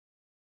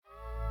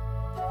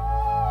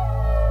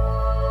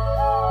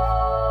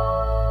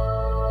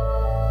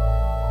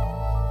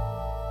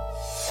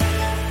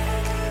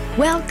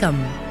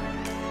Welcome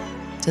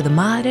to the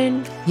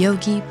Modern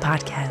Yogi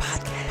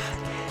Podcast.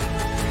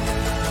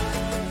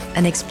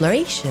 An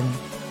exploration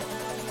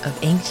of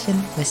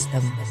ancient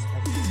wisdom.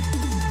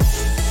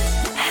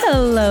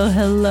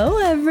 Hello,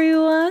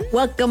 everyone.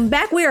 Welcome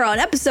back. We are on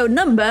episode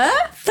number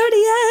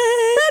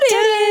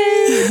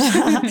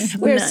 38.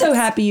 We're so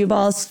happy you've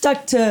all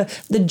stuck to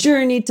the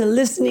journey to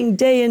listening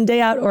day in,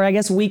 day out, or I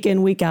guess week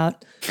in, week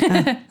out.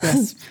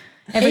 Yes.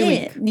 Every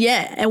week.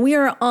 Yeah, and we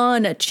are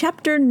on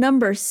chapter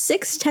number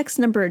 6, text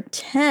number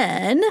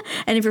 10.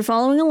 And if you're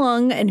following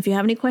along and if you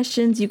have any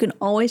questions, you can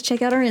always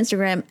check out our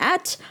Instagram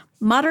at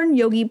Modern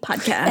Yogi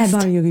Podcast. At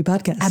Modern Yogi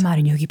Podcast. A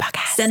Modern Yogi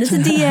Podcast. Send us a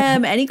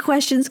DM, any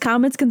questions,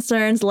 comments,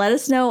 concerns, let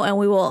us know, and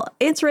we will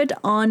answer it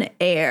on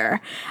air.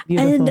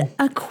 Beautiful. And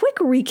a quick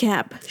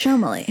recap,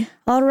 Shamali.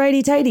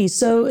 Alrighty, tighty.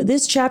 So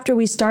this chapter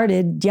we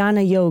started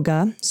Dhyana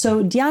Yoga.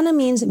 So Dhyana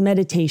means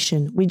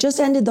meditation. We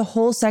just ended the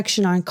whole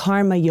section on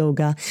Karma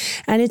Yoga.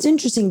 And it's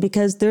interesting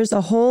because there's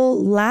a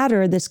whole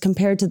ladder that's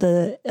compared to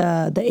the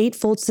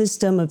eightfold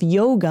system of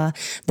yoga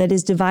that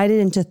is divided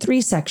into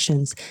 3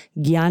 sections.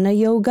 Jnana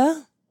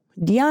Yoga,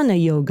 Dhyana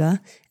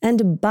Yoga,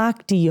 and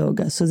Bhakti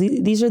Yoga. So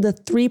these are the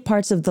 3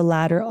 parts of the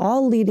ladder,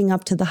 all leading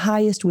up to the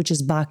highest, which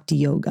is Bhakti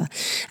Yoga.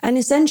 And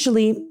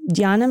essentially,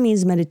 Dhyana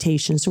means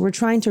meditation. So we're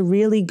trying to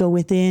really go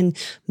within,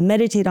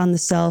 meditate on the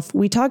self.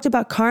 We talked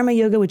about Karma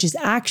Yoga, which is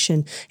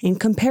action. In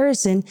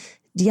comparison,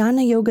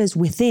 Dhyana Yoga is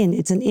within.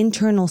 It's an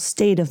internal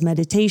state of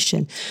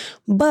meditation.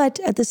 But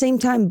at the same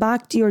time,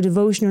 Bhakti or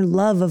devotion or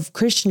love of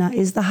Krishna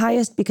is the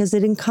highest because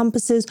it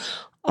encompasses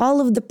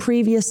all of the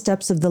previous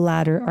steps of the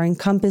ladder are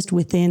encompassed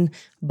within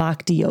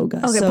Bhakti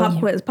Yoga. Okay,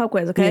 pop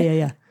quiz, okay?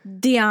 Yeah.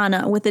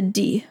 Dhyana with a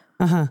D.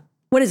 Uh-huh.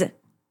 What is it?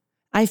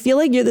 I feel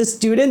like you're the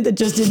student that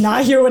just did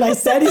not hear what I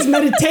said. It's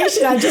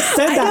meditation. I just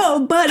said that. I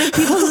know, but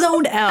people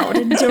zoned out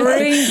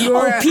during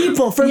your...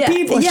 people. Sure. Not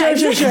Okay.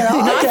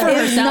 for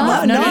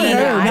herself. No.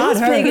 I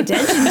was paying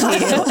attention to you.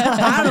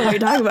 I don't know what you're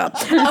talking about.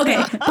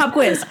 Okay, pop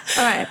quiz.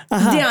 All right.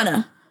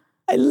 Dhyana.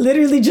 I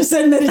literally just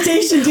said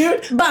meditation,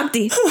 dude.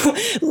 Bhakti.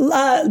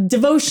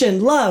 Devotion,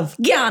 love,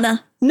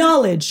 Jnana.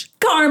 knowledge,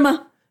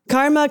 Karma.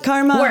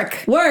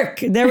 Work.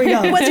 There we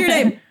go. What's your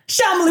name?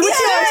 Shamali, what's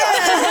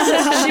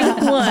yours? She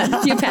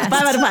won. You passed.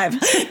 5 out of 5.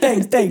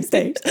 Thanks.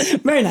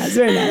 Very nice.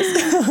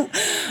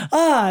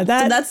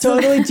 That's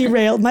totally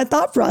derailed my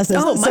thought process.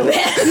 Oh, my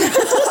bad.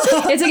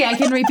 It's okay. I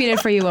can repeat it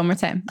for you one more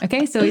time.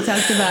 Okay. So we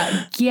talked about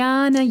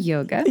Jnana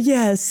Yoga.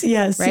 Yes.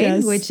 Right?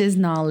 Yes. Which is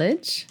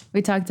knowledge.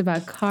 We talked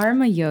about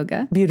Karma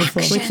Yoga.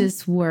 Beautiful. Which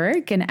is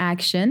work and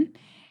action.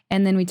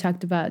 And then we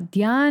talked about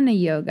Dhyana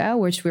Yoga,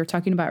 which we're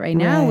talking about right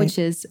now, which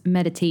is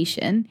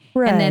meditation.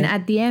 Right. And then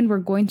at the end, we're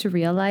going to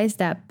realize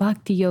that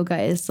Bhakti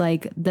Yoga is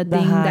like the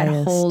thing highest.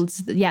 that holds,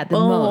 the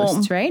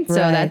most, right? So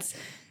that's...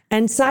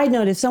 And side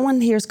note, if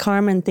someone hears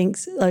karma and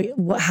thinks, like,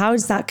 how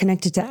is that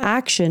connected to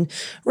action?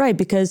 Right,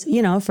 because,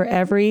 for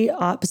every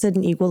opposite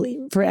and equal,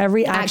 for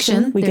every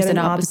action we get an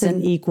opposite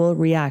and equal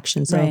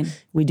reaction. So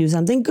we do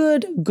something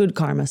good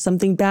karma,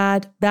 something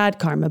bad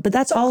karma. But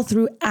that's all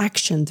through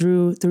action,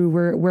 through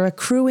we're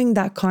accruing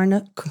that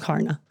karma through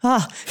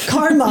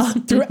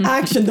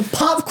action. The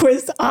pop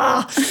quiz,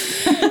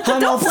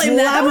 Don't blame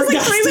that. That was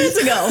like 3 minutes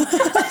ago.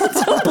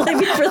 Don't blame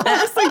me for that.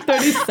 That's like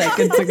 30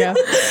 seconds ago.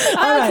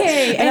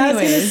 Okay, and I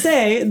was going to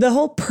say, the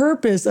whole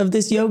purpose of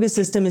this yoga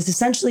system is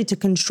essentially to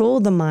control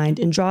the mind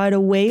and draw it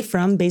away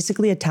from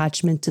basically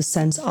attachment to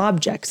sense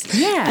objects.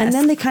 Yes. And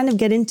then they kind of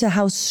get into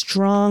how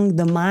strong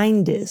the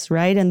mind is,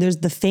 right? And there's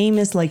the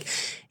famous,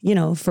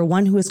 for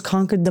one who has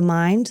conquered the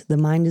mind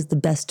is the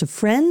best of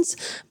friends.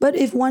 But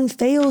if one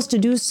fails to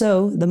do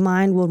so, the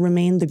mind will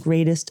remain the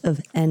greatest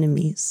of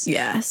enemies.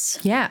 Yes.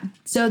 Yeah.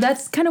 So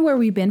that's kind of where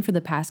we've been for the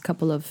past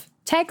couple of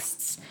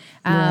texts.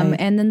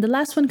 And then the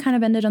last one kind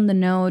of ended on the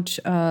note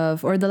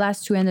of, or the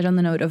last 2 ended on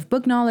the note of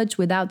book knowledge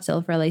without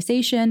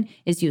self-realization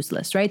is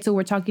useless, right? So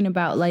we're talking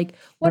about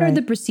what are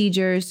the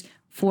procedures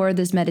for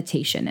this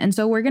meditation? And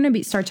so we're going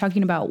to start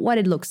talking about what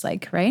it looks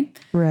like, right?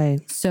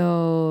 Right.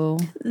 So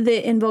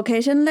the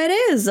invocation that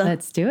is.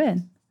 Let's do it.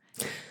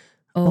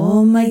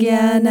 Om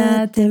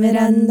Jnana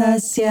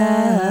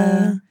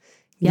Timirandasya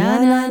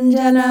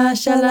Jnananjana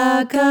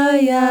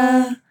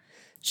Shalakaya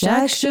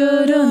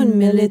Chakshurun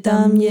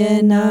Militam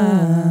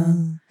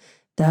Yena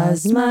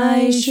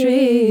Tasmai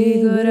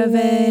Shri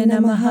Gurave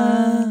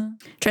Namaha.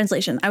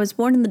 Translation. I was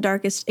born in the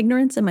darkest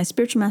ignorance, and my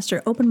spiritual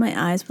master opened my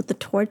eyes with the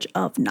torch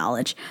of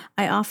knowledge.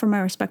 I offer my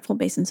respectful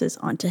obeisances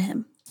unto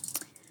him.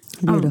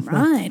 Beautiful.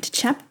 All right.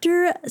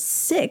 Chapter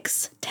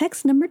 6,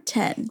 text number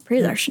 10.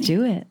 Priyadarshini.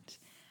 Do it.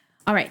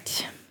 All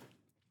right.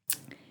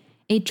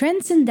 A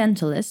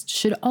transcendentalist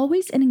should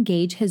always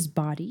engage his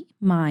body,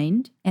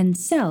 mind, and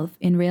self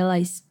in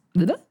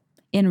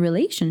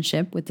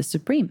relationship with the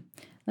Supreme.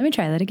 Let me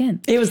try that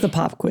again. It was the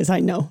pop quiz, I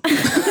know.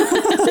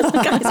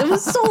 Guys, it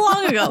was so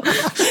long ago.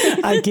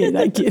 I kid.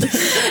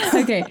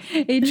 Okay.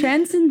 A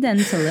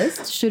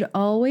transcendentalist should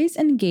always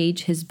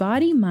engage his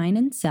body, mind,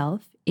 and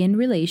self in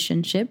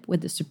relationship with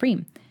the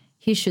Supreme.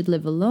 He should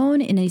live alone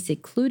in a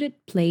secluded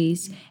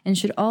place and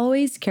should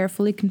always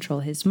carefully control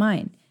his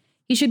mind.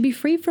 He should be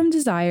free from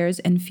desires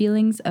and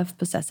feelings of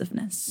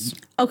possessiveness.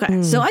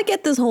 Okay, so I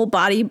get this whole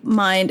body,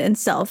 mind, and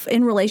self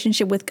in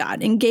relationship with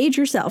God. Engage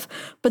yourself.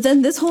 But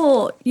then this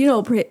whole,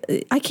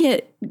 I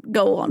can't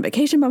go on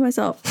vacation by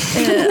myself.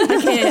 And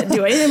I can't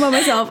do anything by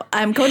myself.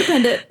 I'm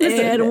codependent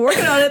and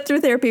working on it through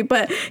therapy.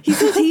 But he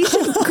says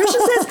Krishna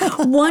says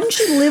one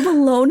should live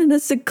alone in a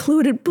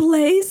secluded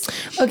place.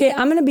 Okay,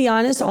 I'm going to be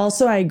honest.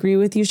 Also, I agree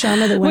with you,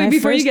 Shama, that when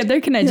before you get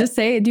there, can I just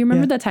say, do you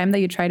remember the time that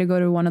you tried to go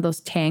to one of those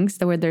tanks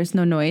where there's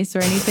no noise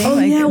or anything? Oh,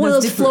 yeah, one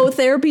of those flow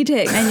therapy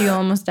tanks. And you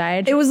almost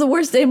died? It was the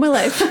worst day of my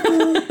life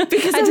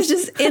because I was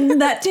just in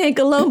that tank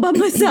alone by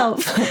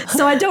myself.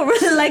 So I don't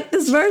really like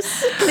this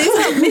verse. Please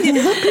help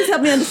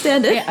me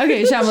understand it. Yeah,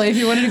 okay, Shamli, if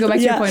you wanted to go back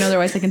to your point,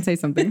 otherwise I can say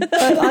something.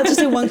 I'll just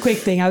say one quick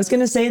thing. I was going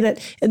to say that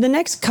in the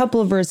next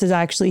couple of verses,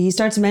 actually, he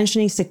starts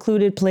mentioning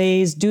secluded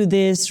place, do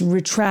this,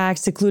 retract,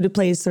 secluded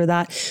place or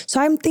that.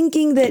 So I'm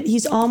thinking that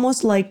he's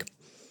almost like,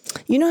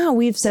 you know how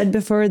we've said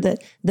before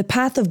that the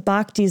path of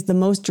bhakti is the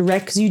most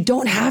direct because you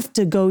don't have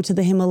to go to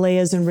the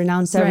Himalayas and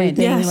renounce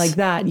everything like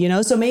that,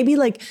 So maybe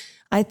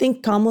I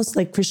think almost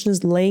like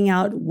Krishna's laying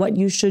out what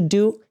you should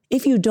do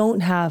if you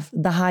don't have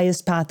the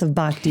highest path of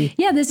bhakti.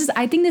 Yeah,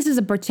 I think this is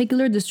a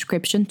particular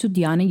description to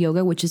dhyana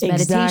yoga, which is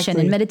meditation.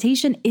 And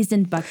meditation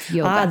isn't bhakti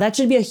yoga. That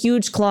should be a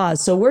huge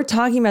clause. So we're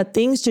talking about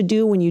things to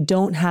do when you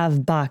don't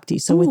have bhakti.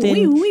 So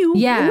within...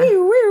 Yeah.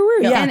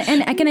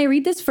 And can I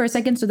read this for a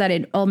second so that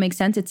it all makes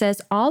sense? It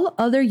says all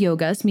other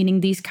yogas,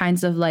 meaning these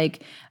kinds of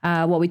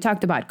what we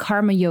talked about,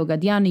 karma yoga,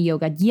 dhyana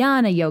yoga,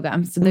 jnana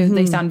yoga. So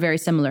they sound very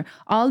similar.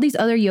 All these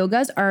other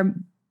yogas are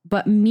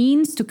but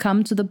means to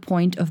come to the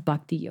point of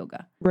bhakti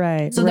yoga.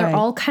 Right. So they're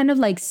all kind of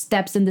like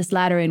steps in this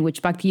ladder in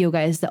which bhakti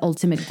yoga is the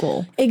ultimate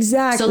goal.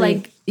 Exactly.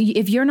 So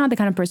if you're not the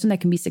kind of person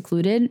that can be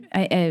secluded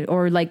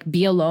or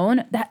be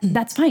alone,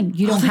 that's fine.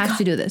 You don't have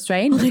to do this,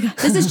 right?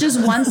 This is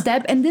just one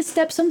step. And this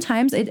step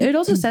sometimes, it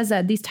also says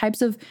that these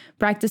types of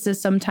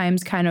practices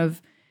sometimes kind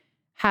of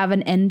have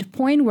an end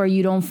point where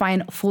you don't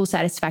find full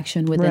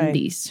satisfaction within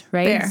these,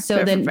 right?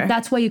 Fair.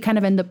 That's why you kind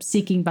of end up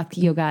seeking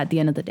bhakti yoga at the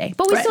end of the day.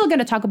 But we're still going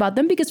to talk about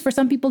them because for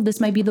some people, this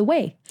might be the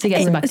way to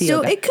get to bhakti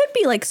yoga. So it could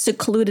be like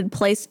secluded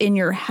place in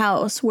your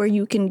house where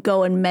you can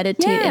go and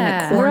meditate in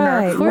a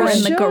corner or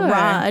in the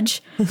garage.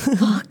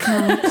 Oh,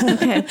 God.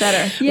 Okay,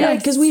 better. Yeah,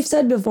 because we've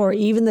said before,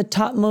 even the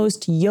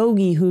topmost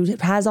yogi who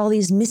has all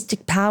these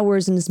mystic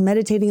powers and is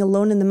meditating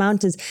alone in the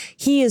mountains,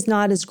 he is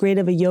not as great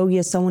of a yogi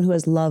as someone who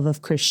has love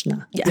of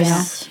Krishna.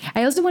 Yes.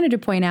 I also wanted to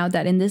point out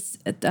that in this,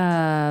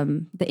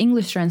 the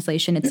English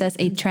translation, it says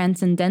a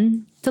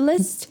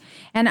transcendentalist.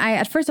 And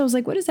at first I was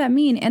like, what does that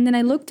mean? And then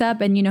I looked up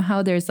and you know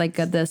how there's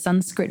the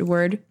Sanskrit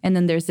word and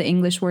then there's the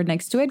English word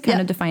next to it, kind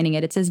of defining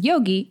it. It says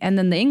yogi and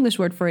then the English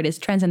word for it is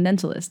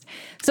transcendentalist.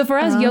 So for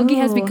us, yogi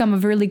has become a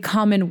really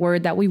common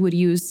word that we would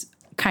use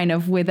kind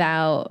of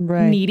without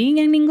needing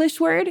an English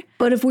word.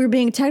 But if we're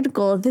being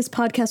technical, this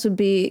podcast would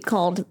be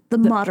called The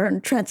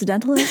Modern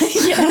Transcendentalist.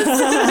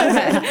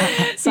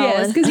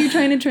 Yes, because you're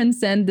trying to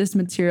transcend this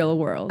material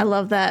world. I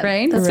love that.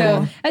 Right?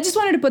 So I just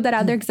wanted to put that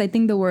out there because I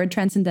think the word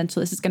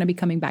transcendentalist is going to be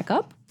coming back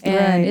up.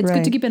 And it's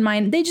good to keep in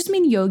mind. They just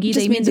mean yogi.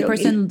 They mean the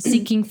person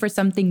seeking for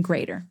something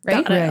greater.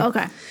 Right? Got it.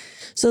 Okay.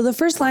 So the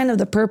first line of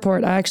the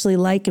purport I actually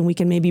like, and we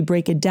can maybe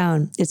break it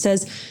down. It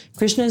says,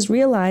 Krishna is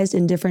realized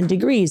in different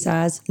degrees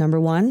as, number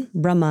 1,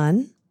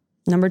 Brahman,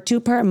 number 2,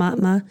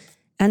 Paramatma,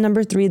 and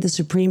number 3, the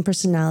Supreme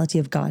Personality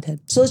of Godhead.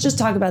 So let's just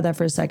talk about that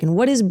for a second.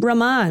 What is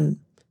Brahman?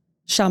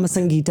 Shama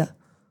Sangita.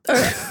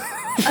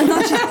 I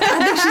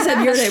think she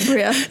said your name,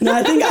 Priya. No,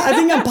 I think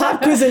I'm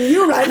pop quizzing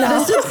you right now.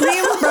 The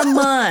Supreme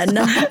Brahman.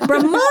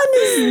 Brahman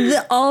is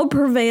the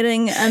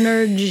all-pervading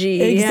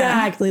energy.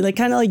 Exactly.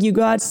 Kind of you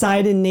go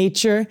outside in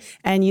nature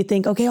and you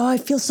think, okay, I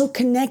feel so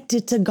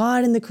connected to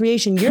God and the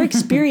creation. You're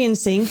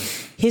experiencing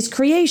his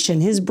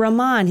creation, his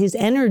Brahman, his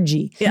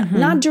energy. Yeah.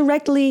 Not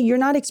directly, you're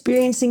not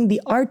experiencing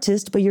the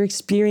artist, but you're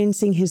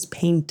experiencing his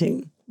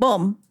painting.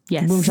 Boom.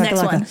 Yes. Boom,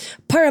 next one.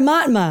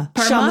 Paramatma.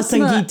 Shama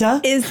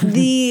Sangita. Is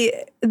the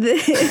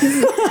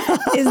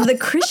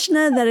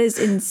Krishna that is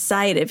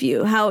inside of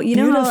you. How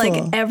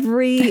how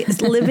every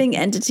living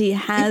entity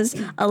has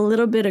a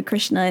little bit of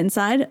Krishna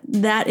inside.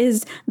 That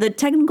is the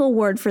technical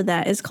word for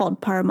that is called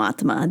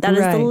Paramatma. That is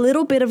the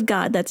little bit of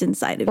God that's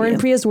inside of you. Or in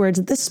Priya's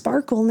words, the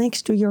sparkle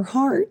next to your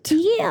heart.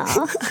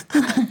 Yeah.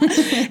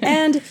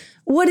 And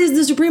what is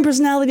the Supreme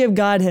Personality of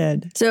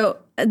Godhead? So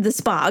the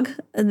SPOG,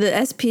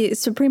 the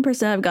Supreme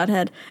Personality of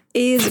Godhead,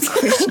 is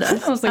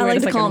Krishna. I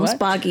like to call him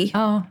Spoggy.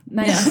 Oh,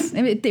 nice.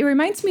 It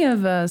reminds me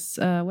of,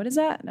 what is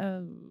that?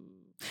 I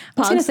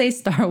was going to say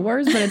Star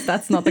Wars, but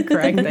that's not the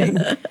correct thing.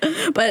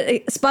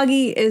 But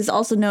Spoggy is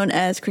also known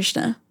as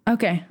Krishna.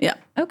 Okay. Yeah.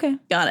 Okay.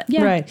 Got it.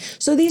 Yeah. Right.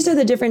 So these are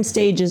the different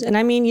stages. And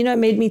I mean, it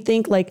made me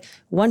think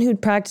one who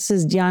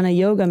practices dhyana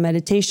yoga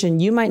meditation,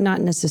 you might not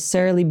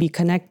necessarily be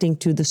connecting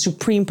to the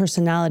Supreme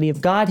Personality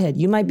of Godhead.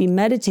 You might be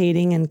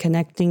meditating and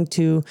connecting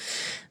to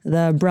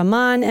the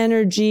Brahman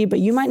energy, but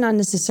you might not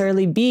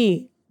necessarily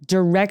be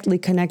directly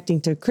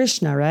connecting to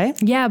Krishna, right?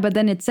 Yeah, but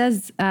then it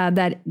says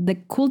that the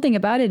cool thing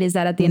about it is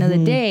that at the end of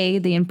the day,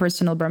 the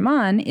impersonal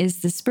Brahman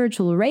is the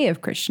spiritual ray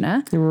of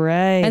Krishna.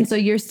 Right. And so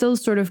you're still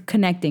sort of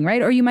connecting,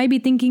 right? Or you might be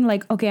thinking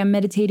like, okay, I'm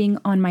meditating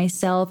on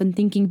myself and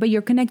thinking, but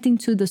you're connecting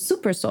to the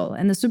super soul.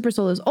 And the super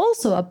soul is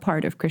also a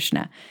part of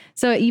Krishna.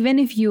 So even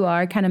if you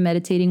are kind of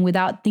meditating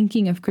without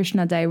thinking of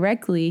Krishna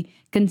directly,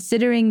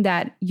 considering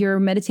that you're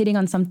meditating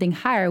on something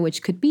higher,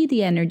 which could be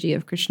the energy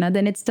of Krishna,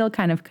 then it's still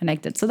kind of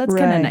connected. So that's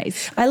kind of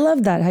nice. I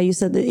love that, how you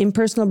said the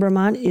impersonal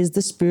Brahman is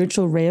the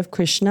spiritual ray of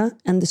Krishna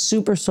and the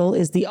super soul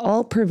is the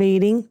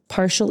all-pervading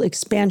partial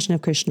expansion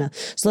of Krishna.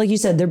 So like you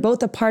said, they're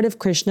both a part of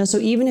Krishna. So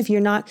even if you're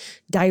not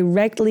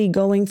directly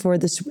going for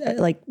this,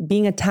 like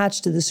being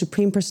attached to the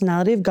Supreme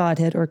Personality of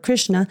Godhead or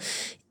Krishna,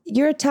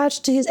 you're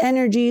attached to his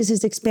energies,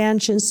 his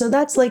expansion. So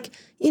that's like,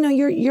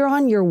 you're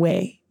on your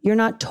way. You're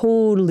not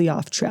totally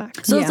off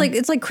track. So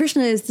it's like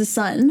Krishna is the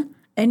sun,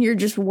 and you're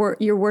just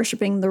you're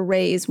worshiping the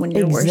rays when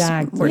you're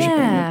worshiping.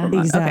 Yeah. Brahman.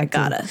 Exactly. Okay,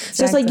 got it.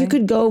 So it's like you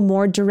could go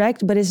more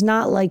direct, but it's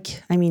not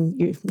like,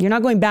 you're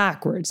not going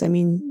backwards.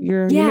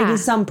 You're making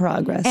some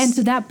progress. And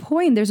to that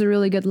point, there's a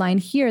really good line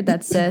here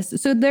that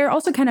says, so they're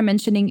also kind of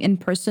mentioning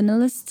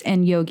impersonalists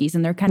and yogis,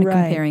 and they're kind of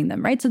comparing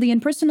them, right? So the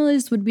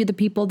impersonalists would be the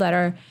people that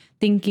are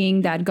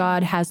thinking that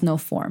God has no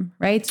form,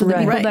 right? So the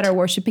people that are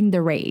worshiping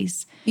the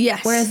rays.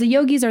 Yes. Whereas the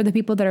yogis are the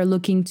people that are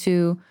looking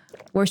to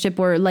worship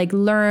or like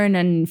learn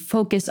and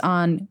focus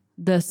on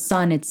the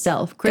sun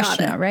itself,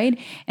 Krishna, right?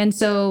 And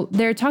so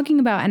they're talking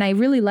about, and I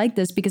really like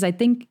this because I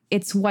think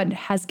it's what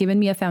has given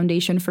me a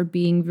foundation for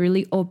being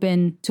really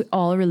open to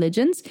all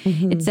religions.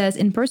 It says,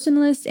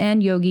 impersonalists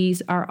and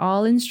yogis are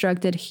all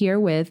instructed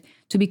herewith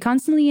to be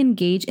constantly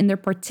engaged in their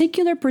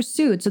particular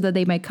pursuit so that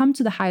they might come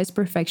to the highest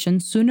perfection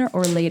sooner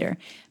or later.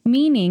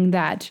 Meaning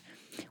that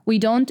we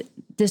don't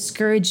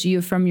discourage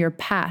you from your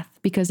path,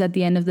 because at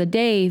the end of the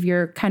day, if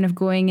you're kind of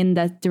going in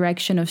that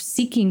direction of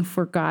seeking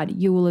for God,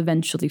 you will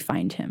eventually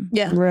find him.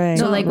 Yeah. Right.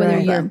 So like whether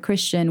you're a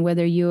Christian,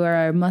 whether you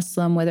are a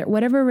Muslim,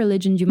 whatever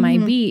religion you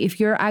might be, if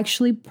you're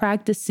actually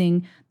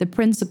practicing the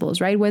principles,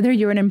 right? Whether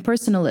you're an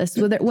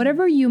impersonalist,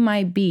 whatever you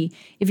might be,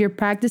 if you're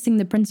practicing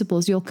the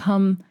principles, you'll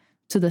come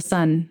to the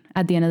sun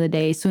at the end of the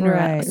day, sooner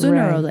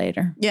or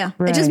later. Yeah.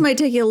 It just might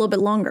take you a little bit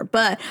longer.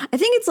 But I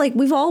think it's like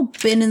we've all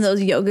been in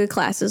those yoga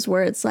classes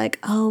where it's like,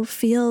 oh,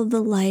 feel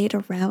the light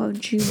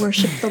around you,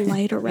 worship the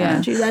light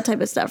around you, that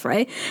type of stuff,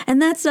 right?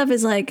 And that stuff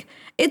is like,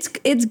 it's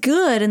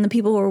good. And the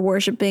people who are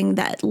worshiping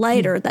that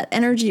light or that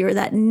energy or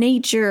that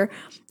nature,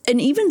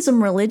 and even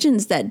some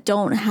religions that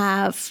don't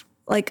have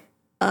like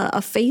a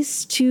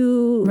face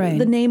to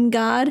the name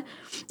God,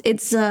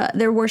 it's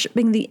they're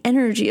worshiping the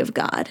energy of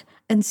God.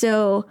 And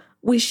so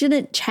we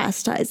shouldn't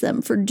chastise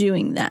them for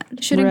doing that.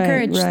 Should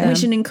encourage them. We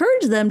should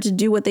encourage them to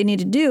do what they need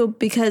to do,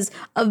 because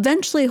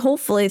eventually,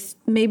 hopefully,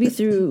 maybe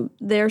through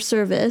their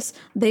service,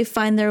 they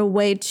find their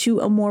way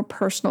to a more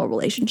personal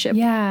relationship.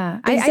 Yeah.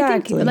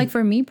 Exactly. I think, like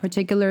for me,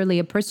 particularly,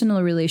 a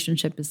personal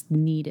relationship is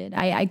needed.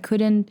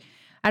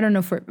 I don't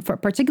know, for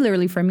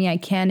particularly for me, I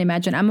can't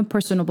imagine. I'm a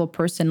personable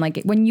person.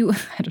 Like when you,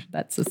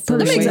 that's a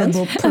silly way.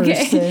 Personable person.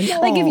 Okay.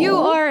 Like if you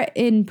are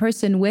in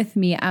person with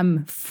me,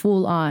 I'm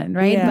full on,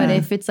 right? Yeah. But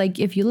if it's like,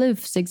 if you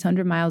live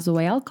 600 miles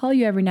away, I'll call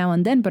you every now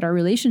and then, but our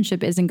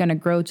relationship isn't going to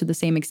grow to the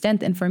same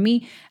extent. And for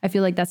me, I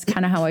feel like that's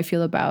kind of how I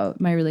feel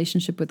about my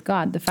relationship with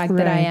God. The fact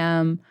that I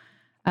am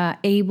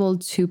able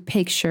to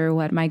picture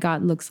what my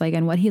God looks like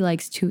and what he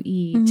likes to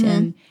eat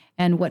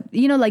and what,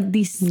 like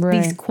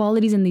these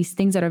qualities and these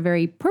things that are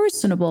very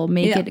personable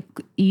make it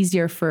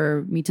easier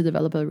for me to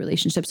develop a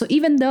relationship. So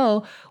even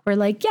though we're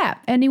like,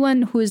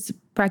 anyone who is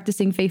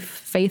practicing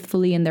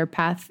faithfully in their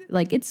path,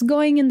 like it's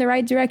going in the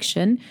right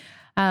direction.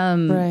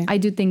 I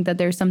do think that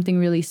there's something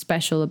really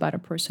special about a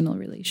personal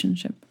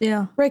relationship.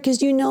 Yeah. Right,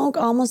 because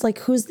almost like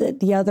who's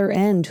the other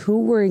end, who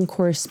we're in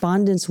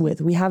correspondence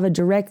with. We have a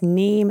direct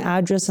name,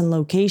 address, and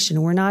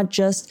location. We're not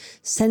just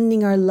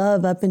sending our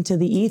love up into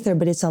the ether,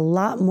 but it's a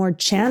lot more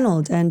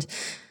channeled. And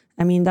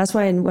that's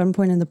why in one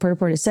point in the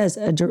purport it says,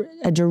 a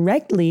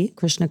directly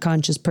Krishna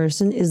conscious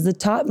person is the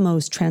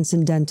topmost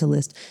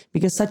transcendentalist,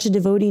 because such a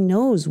devotee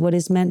knows what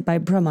is meant by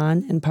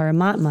Brahman and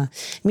Paramatma,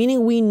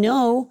 meaning we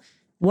know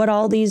what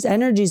all these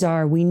energies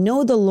are. We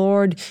know the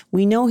Lord.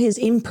 We know his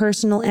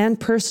impersonal and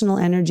personal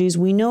energies.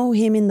 We know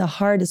him in the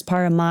heart as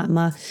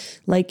Paramatma.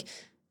 Like,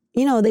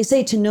 they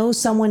say to know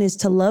someone is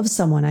to love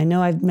someone. I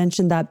know I've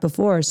mentioned that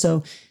before.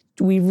 So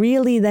we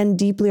really then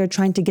deeply are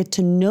trying to get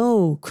to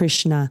know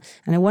Krishna.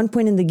 And at one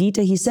point in the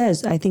Gita, he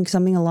says, I think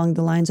something along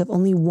the lines of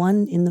only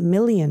 1 in a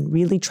million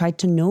really tried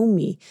to know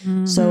me.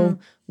 So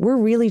we're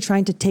really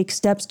trying to take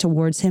steps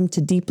towards him, to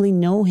deeply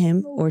know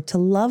him or to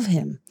love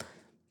him.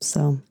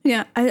 So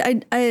yeah,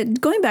 I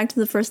going back to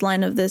the first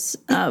line of this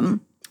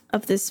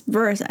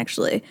verse,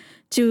 actually,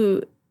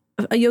 to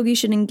a yogi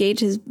should engage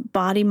his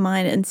body,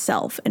 mind, and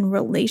self in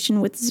relation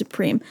with the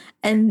Supreme,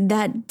 and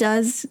that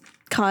does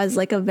cause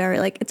like a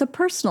very it's a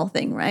personal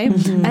thing, right?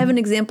 I have an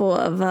example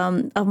of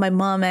my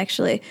mom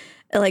actually.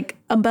 like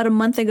about a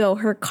month ago,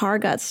 her car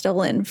got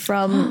stolen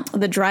from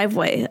the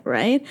driveway,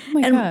 right?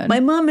 my and God. my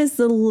mom is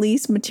the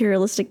least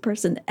materialistic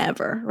person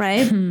ever,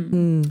 right?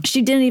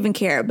 She didn't even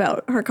care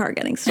about her car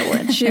getting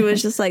stolen. She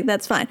was just like,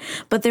 that's fine.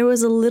 But there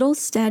was a little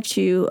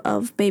statue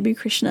of baby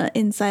Krishna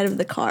inside of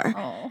the car.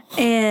 Oh.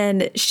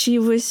 And she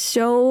was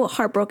so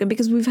heartbroken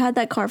because we've had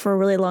that car for a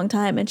really long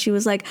time. And she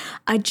was like,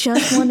 I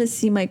just want to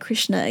see my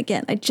Krishna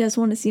again. I just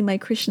want to see my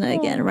Krishna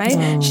again,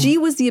 right? She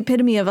was the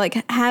epitome of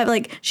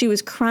like she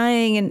was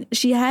crying, and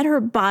she had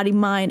her body,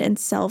 mind, and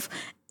self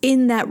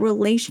in that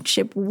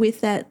relationship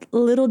with that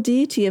little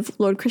deity of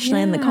Lord Krishna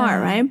in the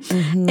car, right?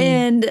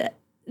 And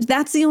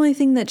that's the only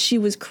thing that she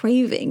was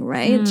craving,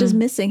 right? Just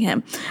missing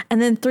him.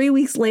 And then 3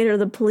 weeks later,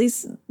 the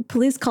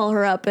police call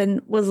her up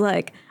and was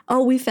like,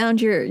 oh, we found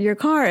your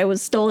car. It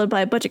was stolen by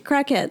a bunch of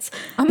crackheads.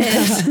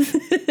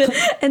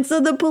 And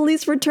so the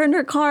police returned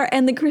her car,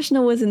 and the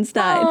Krishna was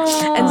inside.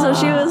 Aww. And so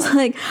she was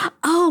like,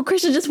 oh,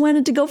 Krishna just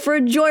wanted to go for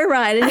a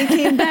joyride, and he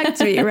came back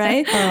to me,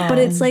 right? But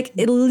it's like,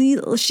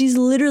 she's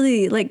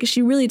literally like,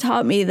 she really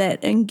taught me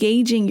that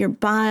engaging your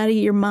body,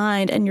 your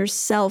mind, and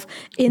yourself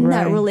in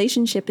that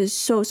relationship is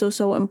so, so,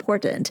 so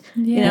important.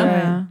 Yeah. You know?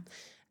 Right.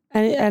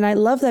 And I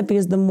love that,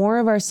 because the more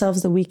of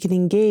ourselves that we can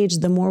engage,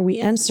 the more we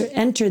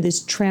enter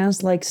this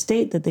trance-like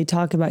state that they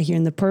talk about here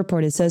in the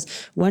purport. It says,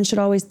 one should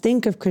always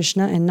think of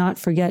Krishna and not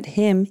forget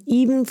him,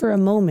 even for a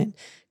moment.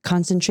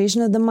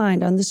 Concentration of the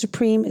mind on the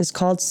Supreme is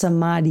called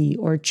samadhi,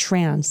 or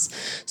trance.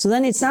 So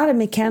then it's not a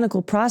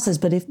mechanical process,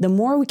 but if the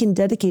more we can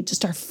dedicate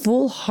just our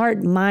full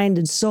heart, mind,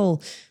 and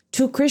soul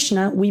to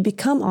Krishna, we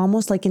become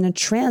almost like in a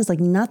trance, like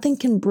nothing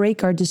can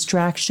break our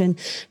distraction.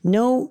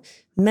 No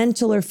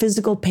mental or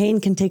physical pain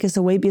can take us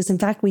away, because in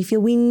fact, we feel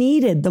we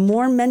need it. The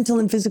more mental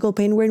and physical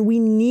pain we're in, we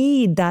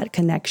need that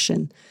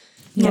connection.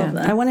 Yeah.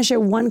 I want to share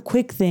one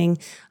quick thing.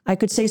 I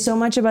could say so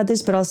much about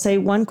this, but I'll say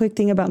one quick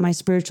thing about my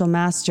spiritual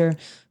master,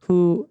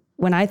 who,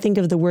 when I think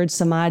of the word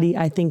samadhi,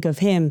 I think of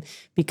him,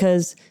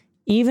 because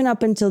even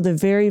up until the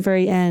very,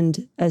 very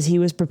end, as he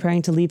was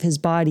preparing to leave his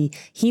body,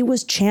 he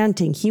was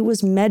chanting, he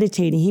was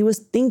meditating, he was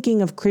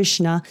thinking of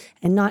Krishna,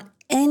 and not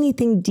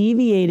anything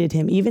deviated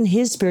him. Even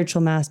his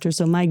spiritual master,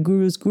 so my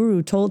guru's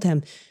guru, told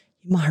him,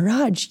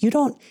 Maharaj, you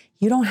don't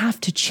have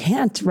to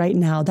chant right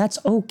now. That's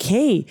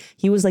okay.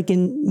 He was like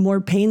in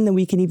more pain than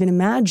we can even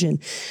imagine.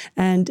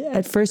 And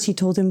at first he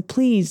told him,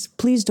 please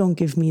don't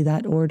give me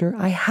that order.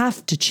 I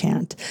have to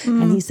chant.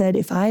 And he said,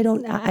 if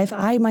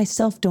I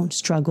myself don't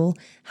struggle,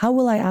 how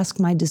will I ask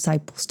my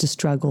disciples to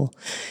struggle?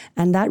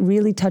 And that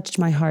really touched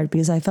my heart,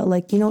 because I felt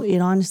like, it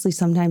honestly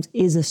sometimes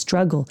is a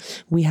struggle.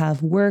 We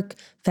have work,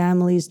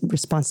 families,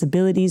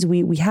 responsibilities.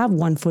 We have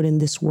one foot in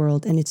this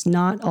world, and it's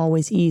not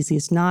always easy.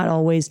 It's not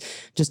always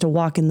just a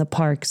walk in the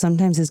park.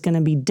 Sometimes it's going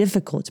to be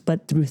difficult,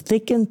 but through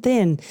thick and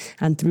thin,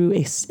 and through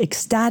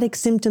ecstatic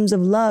symptoms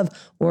of love,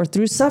 or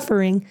through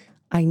suffering,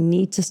 I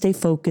need to stay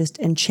focused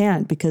and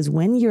chant, because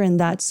when you're in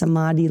that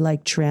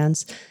samadhi-like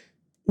trance,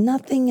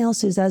 nothing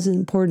else is as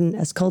important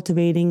as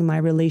cultivating my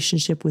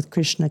relationship with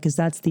Krishna, because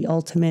that's the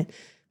ultimate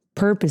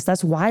purpose.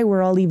 That's why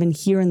we're all even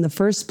here in the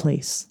first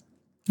place.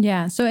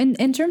 Yeah. So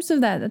in terms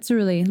of that, that's a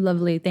really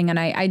lovely thing. And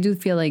I do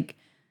feel like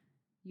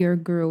your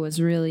guru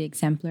was really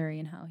exemplary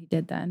in how he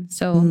did that.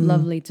 So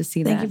lovely to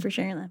see that. Thank you for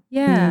sharing that.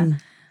 Yeah.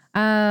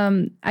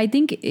 I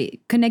think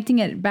connecting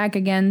it back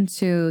again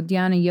to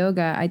dhyana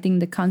yoga, I think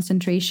the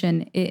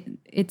concentration,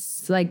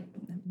 it's like,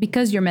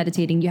 because you're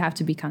meditating, you have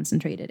to be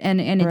concentrated. And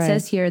it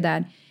says here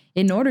that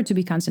in order to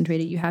be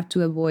concentrated, you have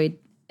to avoid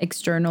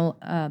external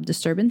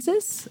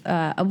disturbances.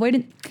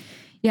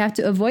 You have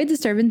to avoid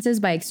disturbances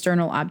by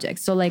external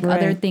objects. So like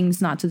other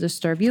things not to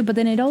disturb you. But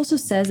then it also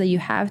says that you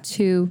have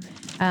to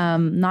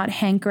not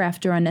hanker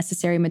after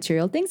unnecessary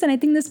material things. And I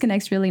think this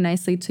connects really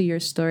nicely to your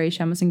story,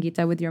 Shama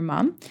Sangita, with your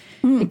mom.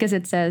 Because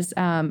it says,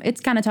 it's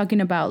kind of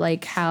talking about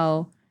like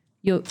how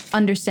you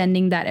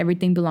understanding that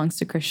everything belongs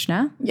to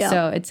Krishna. Yeah.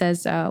 So it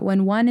says,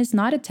 when one is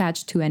not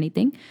attached to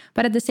anything,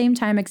 but at the same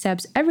time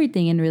accepts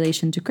everything in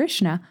relation to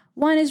Krishna,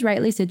 one is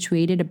rightly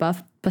situated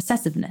above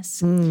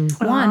possessiveness.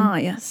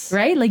 Yes.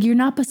 Right? Like you're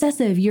not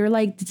possessive, you're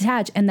like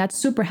detached. And that's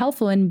super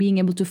helpful in being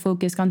able to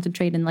focus,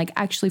 concentrate, and like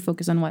actually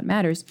focus on what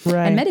matters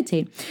and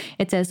meditate.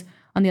 It says,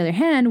 on the other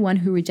hand, one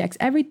who rejects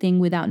everything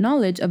without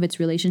knowledge of its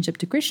relationship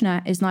to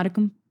Krishna is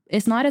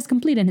not as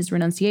complete in his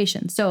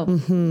renunciation. So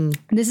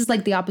this is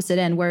like the opposite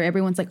end, where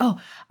everyone's like, oh,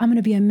 I'm going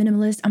to be a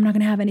minimalist. I'm not going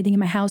to have anything in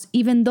my house,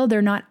 even though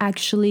they're not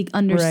actually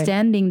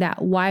understanding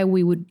that why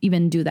we would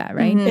even do that,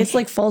 right? It's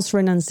like false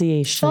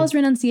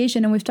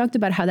renunciation. And we've talked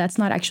about how that's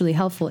not actually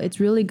helpful. It's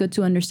really good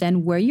to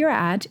understand where you're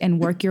at and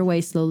work your way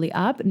slowly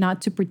up,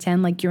 not to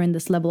pretend like you're in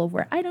this level of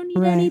where I don't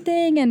need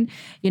anything. And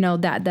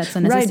that's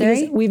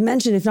unnecessary. Right, we've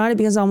mentioned, if not, it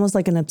becomes almost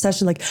like an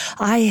obsession. Like,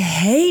 I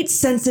hate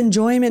sense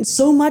enjoyment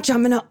so much,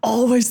 I'm going to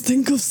always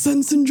think of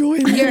sense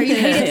enjoyment. You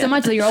hate it so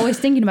much that you're always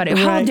thinking about it.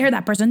 How dare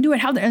that person do it?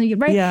 How dare,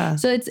 right? Yeah.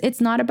 So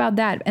it's not about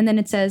that. And then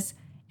it says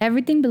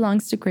everything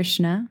belongs to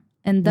Krishna,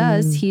 and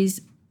thus he's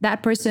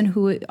that person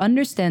who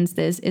understands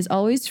this is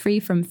always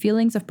free from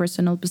feelings of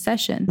personal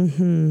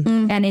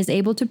possession and is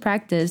able to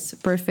practice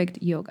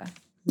perfect yoga.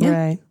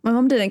 Right. My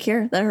mom didn't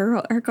care that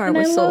her car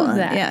was stolen.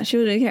 Yeah, she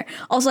didn't care.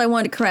 Also, I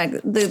wanted to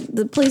correct,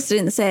 the police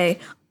didn't say,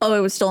 oh, it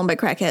was stolen by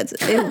crackheads.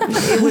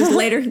 It was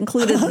later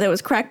concluded that there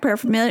was crack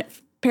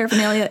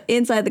paraphernalia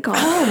inside the car.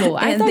 Oh,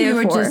 I thought you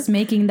were just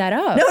making that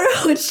up. No,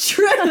 it's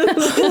true.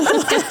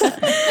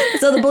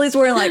 So the police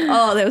weren't like,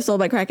 oh, they were stolen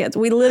by crackheads.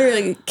 We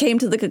literally came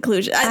to the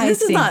conclusion.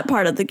 This is not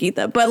part of the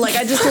Gita, but like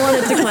I just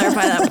wanted to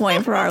clarify that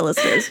point for our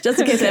listeners, just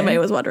in case anybody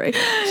was wondering.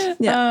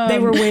 Yeah, they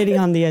were waiting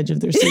on the edge of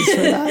their seats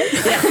for that.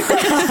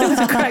 Yeah, it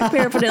was crack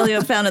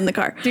paraphernalia found in the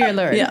car. Dear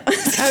Lord. Yeah.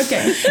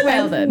 Okay.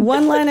 Well then.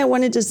 One line I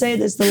wanted to say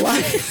is the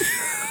line.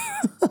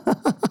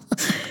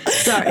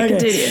 Sorry,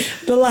 continue.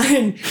 The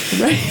line,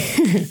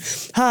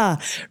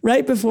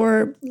 right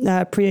before,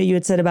 Priya, you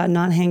had said about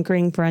not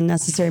hankering for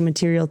unnecessary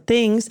material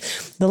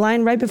things. The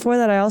line right before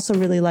that I also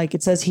really like.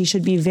 It says he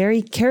should be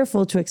very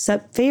careful to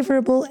accept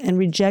favorable and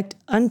reject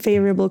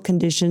unfavorable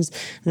conditions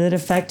that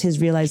affect his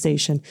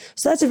realization.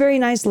 So that's a very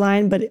nice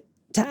line, but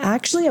to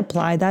actually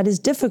apply that is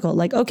difficult.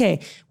 Like,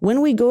 okay,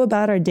 when we go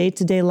about our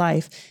day-to-day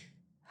life,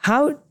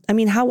 how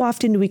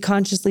often do we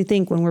consciously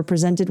think when we're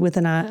presented with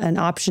an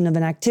option of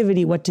an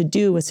activity, what to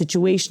do, a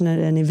situation,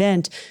 an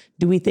event?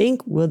 Do we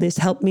think, will this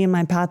help me in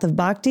my path of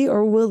bhakti,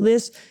 or will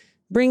this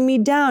bring me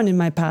down in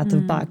my path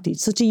of bhakti?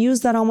 So to use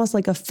that almost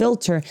like a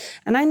filter,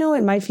 and I know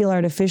it might feel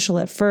artificial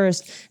at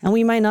first, and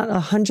we might not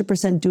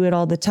 100% do it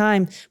all the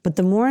time, but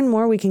the more and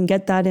more we can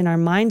get that in our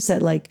mindset,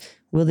 like,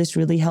 will this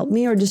really help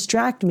me or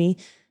distract me?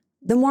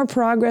 The more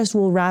progress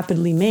we'll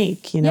rapidly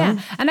make, you know?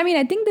 Yeah. And I mean,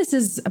 I think this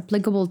is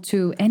applicable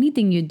to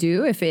anything you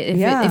do. If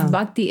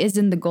bhakti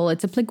isn't the goal,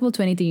 it's applicable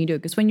to anything you do.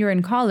 Because when you're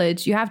in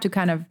college, you have to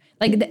kind of,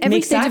 like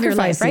every stage of your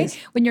life, right?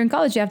 When you're in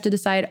college, you have to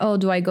decide, oh,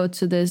 do I go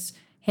to this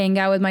hang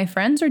out with my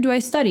friends or do I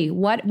study?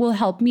 What will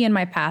help me in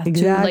my path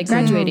to like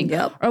graduating?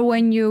 Yep. Or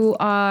when you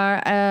are,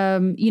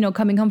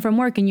 coming home from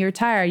work and you're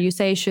tired, you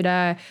say,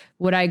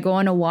 would I go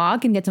on a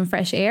walk and get some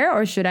fresh air,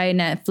 or should I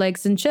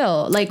Netflix and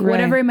chill? Like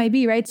whatever it might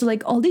be, right? So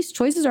like all these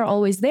choices are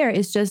always there.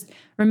 It's just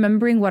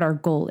remembering what our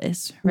goal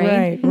is,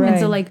 right? And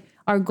so like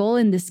our goal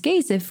in this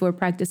case, if we're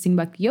practicing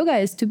bhakti yoga,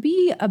 is to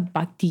be a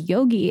bhakti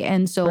yogi.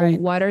 And so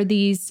what are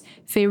these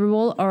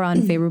favorable or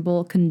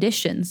unfavorable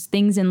conditions,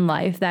 things in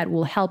life that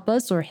will help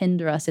us or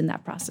hinder us in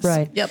that process?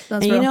 Right. Yep.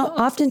 That's and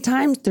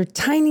oftentimes they're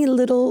tiny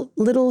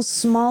little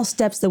small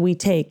steps that we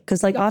take.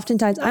 Because like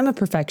oftentimes I'm a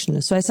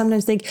perfectionist. So I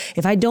sometimes think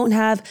if I don't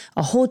have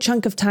a whole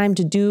chunk of time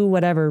to do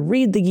whatever,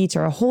 read the Gita,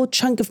 or a whole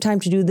chunk of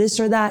time to do this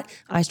or that,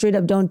 I straight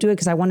up don't do it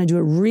because I want to do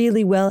it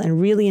really well and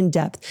really in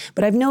depth.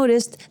 But I've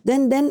noticed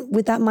then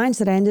with that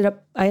mindset, I ended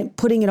up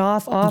putting it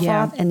off,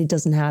 and it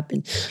doesn't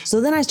happen.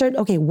 So then I start,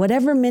 okay,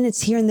 whatever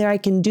minutes here and there I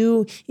can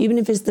do, even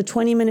if it's the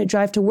 20-minute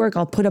drive to work,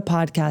 I'll put a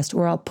podcast,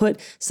 or I'll put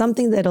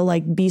something that'll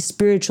like be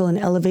spiritual and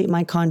elevate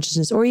my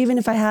consciousness. Or even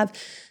if I have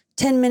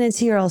 10 minutes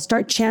here, I'll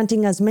start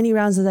chanting as many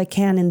rounds as I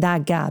can in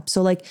that gap.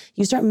 So like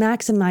you start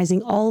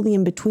maximizing all the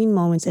in-between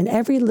moments, and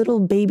every little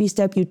baby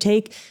step you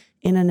take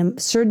in a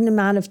certain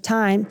amount of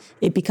time,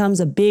 it becomes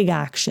a big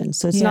action.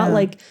 So it's not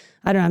like,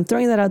 I don't know, I'm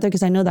throwing that out there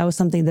because I know that was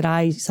something that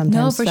I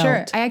sometimes felt.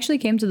 Sure. I actually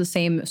came to the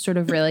same sort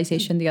of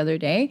realization the other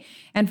day.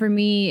 And for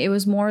me, it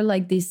was more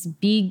like this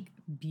big.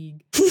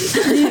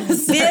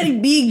 Very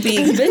big.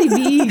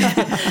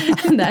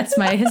 That's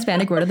my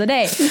Hispanic word of the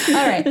day.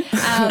 All right.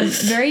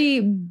 Very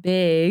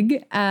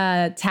big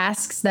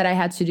tasks that I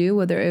had to do,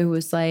 whether it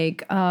was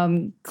like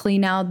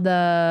clean out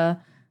the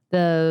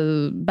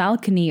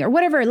balcony or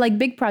whatever, like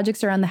big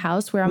projects around the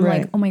house where I'm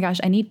like, oh my gosh,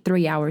 I need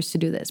 3 hours to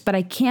do this, but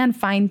I can't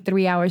find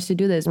 3 hours to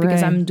do this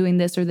because I'm doing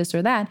this or this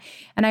or that.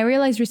 And I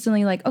realized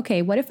recently, like,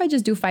 okay, what if I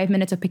just do 5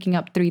 minutes of picking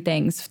up 3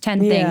 things,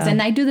 10 things,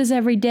 and I do this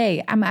every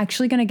day? I'm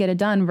actually going to get it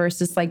done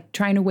versus like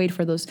trying to wait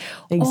for those.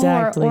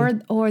 Exactly.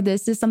 Or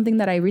this is something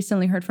that I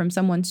recently heard from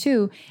someone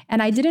too.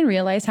 And I didn't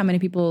realize how many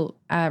people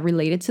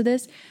related to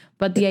this.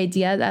 But the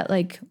idea that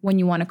like when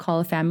you want to call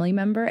a family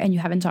member and you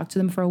haven't talked to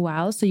them for a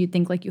while, so you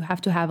think like you have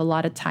to have a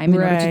lot of time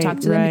in order to talk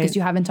to them because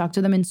you haven't talked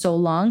to them in so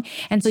long.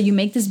 And so you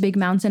make this big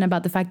mountain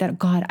about the fact that,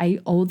 God, I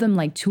owe them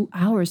like 2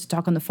 hours to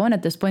talk on the phone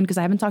at this point because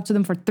I haven't talked to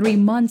them for 3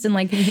 months. And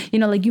like,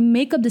 like you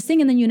make up this thing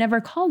and then you never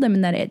call them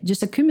and then it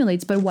just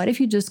accumulates. But what if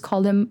you just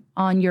call them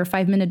on your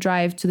 5-minute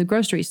drive to the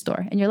grocery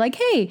store and you're like,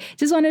 hey,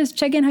 just wanted to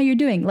check in how you're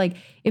doing. Like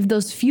if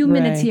those few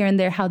minutes here and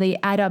there, how they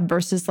add up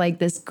versus like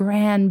this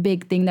grand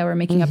big thing that we're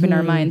making up in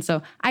our minds.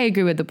 So I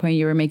agree with the point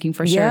you were making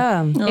for sure.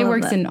 Yeah. It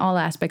works in all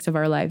aspects of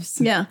our lives.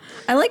 Yeah.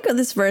 I like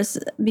this verse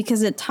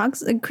because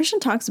Krishna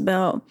talks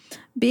about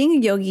being a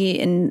yogi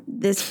and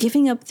this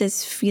giving up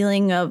this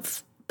feeling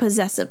of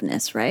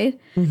possessiveness, right?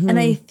 And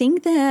I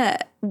think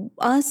that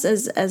us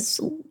as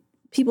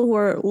people who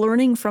are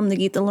learning from the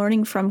Gita,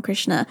 learning from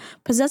Krishna,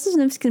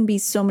 possessiveness can be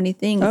so many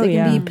things. It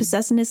can be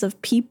possessiveness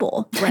of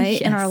people, right,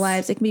 in our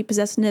lives. It can be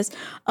possessiveness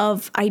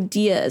of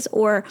ideas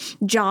or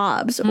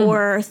jobs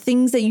or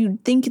things that you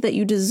think that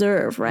you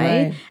deserve,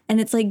 right?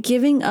 And it's like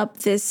giving up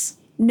this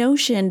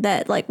notion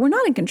that like we're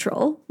not in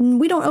control.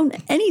 We don't own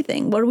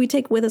anything. What do we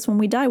take with us when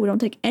we die? We don't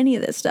take any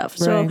of this stuff.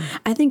 So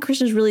I think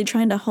Krishna's really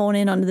trying to hone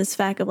in on this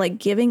fact of like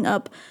giving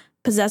up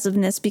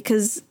possessiveness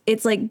because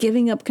it's like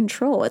giving up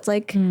control. It's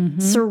like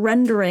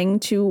surrendering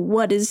to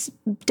what is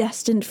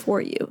destined for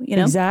you, you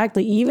know?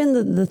 Exactly.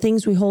 Even the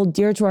things we hold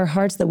dear to our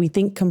hearts that we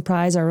think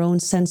comprise our own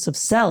sense of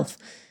self,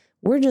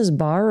 we're just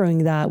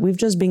borrowing that. We've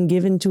just been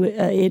given to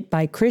it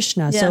by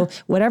Krishna. Yeah. So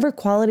whatever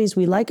qualities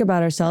we like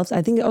about ourselves,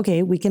 I think,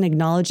 okay, we can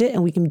acknowledge it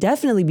and we can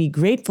definitely be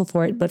grateful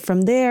for it. But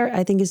from there,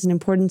 I think it's an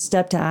important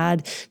step to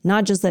add,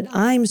 not just that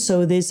I'm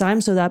so this,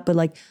 I'm so that, but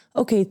like,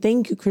 okay,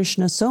 thank you,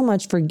 Krishna, so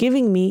much for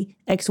giving me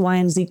X, Y,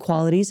 and Z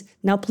qualities.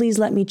 Now, please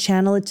let me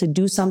channel it to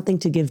do something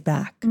to give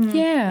back.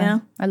 Yeah.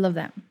 I love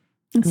that.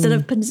 Instead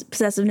of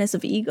possessiveness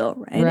of ego,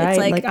 right? Right. It's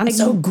like I'm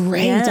so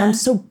great. I'm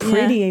so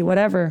pretty,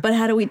 whatever. But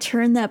how do we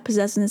turn that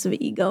possessiveness of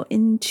ego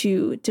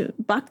into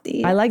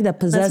bhakti? I like that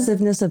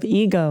possessiveness of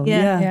ego.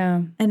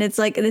 Yeah. And it's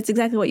like, it's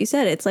exactly what you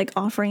said. It's like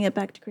offering it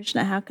back to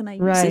Krishna. How can I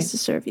use Right. this to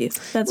serve you?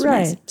 That's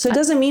Right. nice. So it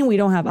doesn't mean we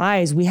don't have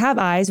eyes. We have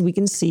eyes. We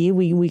can see.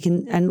 We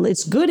can, and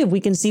it's good if we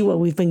can see what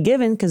we've been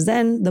given, because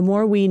then the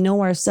more we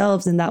know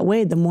ourselves in that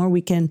way, the more we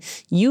can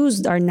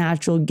use our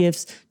natural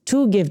gifts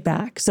to give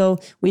back. So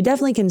we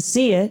definitely can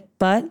see it,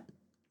 but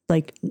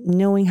like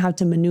knowing how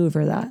to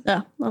maneuver that.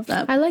 Yeah, love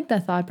that. I like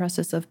the thought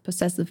process of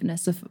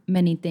possessiveness of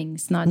many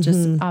things, not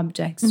just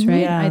objects,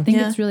 right? Yeah. I think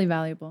Yeah. it's really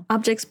valuable.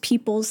 Objects,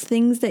 peoples,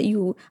 things that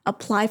you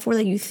apply for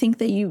that you think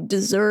that you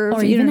deserve.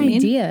 Or you know even what I mean?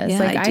 ideas. Yeah,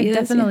 Like I've ideas,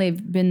 definitely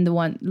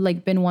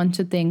been one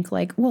to think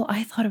like, well,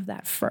 I thought of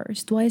that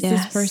first. Why is this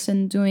Yes.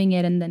 person doing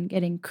it and then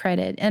getting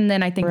credit? And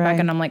then I think back Right.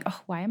 and I'm like, oh,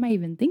 why am I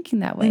even thinking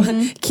that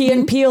way? Key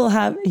and Peele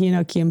have,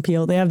 Key and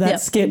Peele, they have that Yep.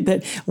 skit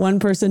that one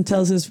person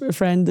tells his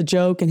friend the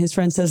joke and his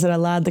friend says it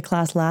aloud, the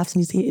class laughs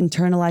and he's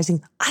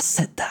internalizing, I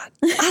said that.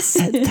 I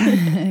said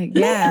that.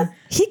 Yeah.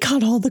 He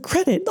got all the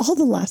credit, all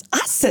the laughs.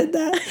 I said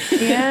that.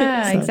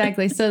 Yeah,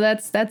 exactly. So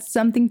that's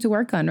something to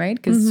work on, right?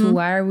 Because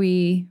why are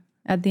we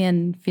at the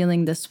end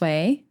feeling this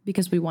way?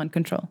 Because we want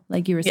control,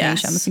 like you were saying, Yes.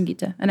 Shama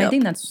Sangita. And I Yep.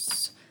 think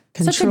that's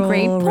Control, such a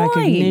great point.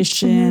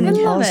 recognition, I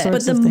love all it.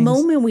 sorts But the of things.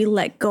 moment we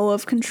let go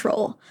of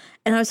control,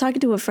 and I was talking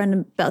to a friend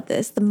about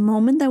this, the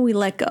moment that we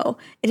let go,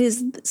 it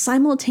is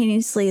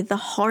simultaneously the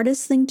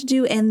hardest thing to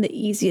do and the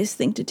easiest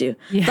thing to do.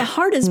 Yeah. The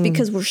hardest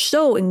because we're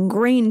so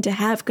ingrained to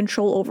have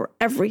control over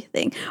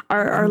everything.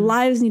 Our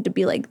lives need to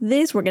be like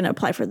this. We're going to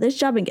apply for this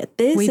job and get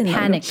this. We and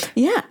panic.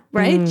 Yeah,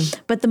 right?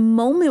 But the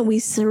moment we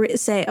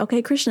say,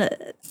 okay, Krishna,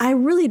 I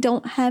really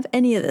don't have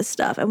any of this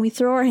stuff, and we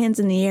throw our hands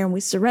in the air and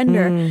we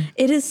surrender,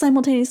 it is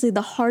simultaneously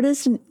the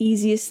hardest and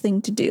easiest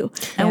thing to do.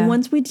 And Yeah.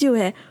 once we do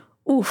it,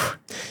 oof,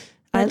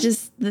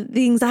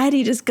 the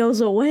anxiety just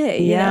goes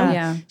away. You know?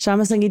 Yeah.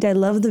 Shama Sangita, I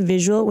love the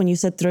visual. When you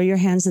said throw your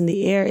hands in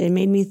the air, it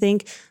made me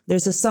think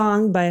there's a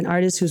song by an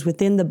artist who's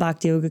within the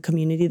Bhakti Yoga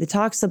community that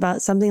talks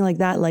about something like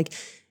that. Like,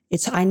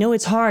 I know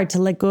it's hard to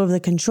let go of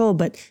the control,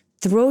 but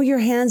throw your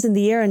hands in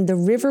the air and the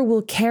river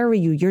will carry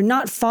you. You're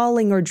not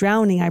falling or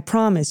drowning, I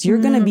promise. You're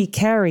going to be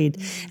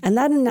carried. And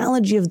that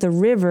analogy of the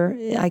river,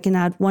 I can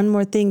add one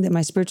more thing that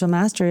my spiritual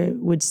master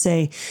would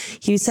say.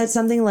 He said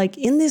something like,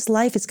 in this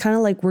life, it's kind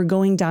of like we're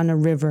going down a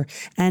river.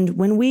 And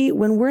when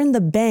we're in the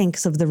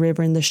banks of the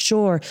river, in the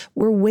shore,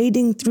 we're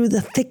wading through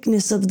the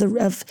thickness of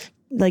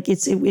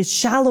it's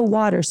shallow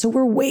water. So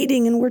we're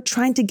waiting and we're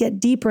trying to get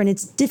deeper and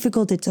it's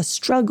difficult. It's a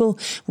struggle.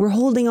 We're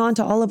holding on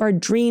to all of our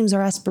dreams,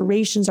 our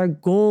aspirations, our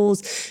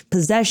goals,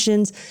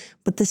 possessions.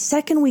 But the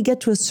second we get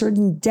to a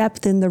certain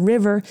depth in the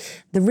river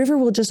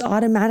will just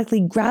automatically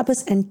grab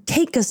us and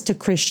take us to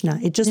Krishna.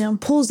 It just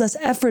pulls us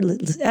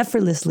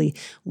effortlessly.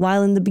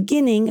 While in the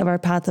beginning of our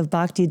path of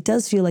bhakti, it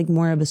does feel like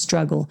more of a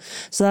struggle.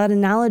 So that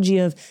analogy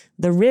of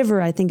the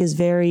river, I think, is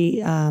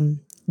very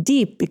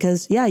deep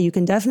because, you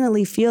can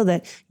definitely feel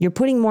that you're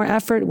putting more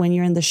effort when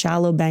you're in the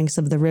shallow banks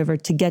of the river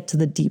to get to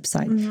the deep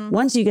side.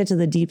 Once you get to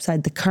the deep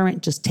side, the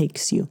current just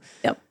takes you.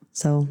 Yep.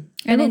 So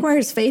It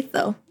requires faith,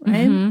 though,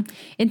 right?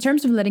 In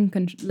terms of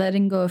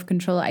letting go of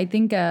control, I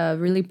think a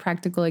really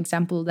practical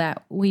example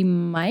that we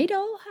might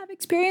all have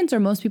experienced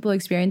or most people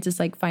experience is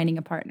like finding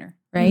a partner,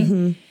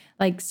 right?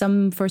 Like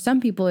for some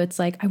people, it's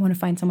like, I want to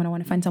find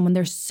someone.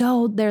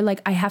 They're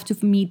like, I have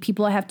to meet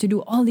people. I have to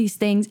do all these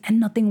things and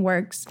nothing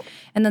works.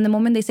 And then the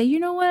moment they say, you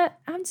know what,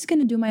 I'm just going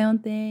to do my own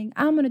thing.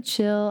 I'm going to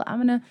chill.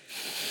 I'm going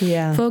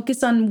to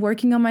focus on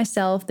working on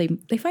myself. They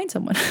find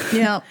someone.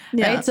 Yeah.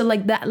 Right. So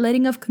like that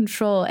letting of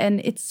control,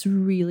 and it's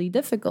really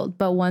difficult.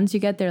 But once you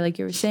get there, like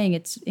you were saying,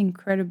 it's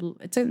incredible.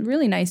 It's a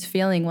really nice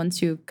feeling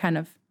once you kind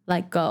of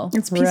let go.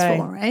 It's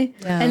peaceful, right?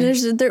 Yeah. And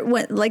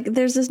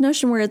there's this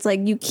notion where it's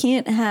like you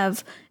can't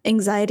have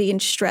anxiety and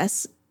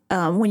stress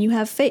when you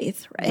have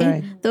faith,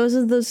 right? Those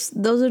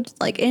are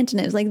like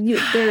antonyms. Like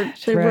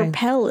they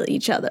repel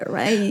each other,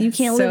 right? You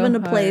can't live in a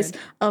place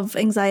of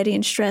anxiety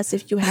and stress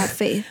if you have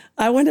faith.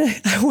 I want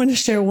to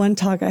share one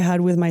talk I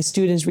had with my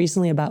students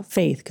recently about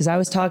faith, because I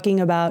was talking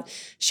about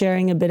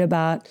sharing a bit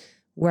about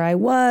where I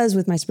was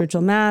with my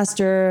spiritual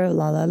master,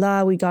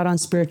 we got on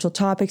spiritual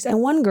topics.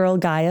 And one girl,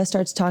 Gaia,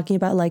 starts talking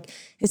about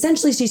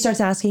essentially she starts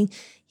asking,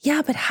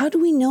 yeah, but how do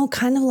we know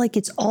kind of like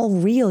it's all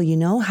real, you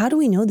know? How do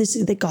we know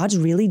that God's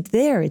really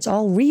there? It's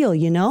all real,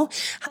 you know?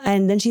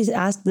 And then she's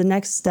asked, the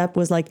next step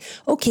was like,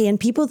 okay, and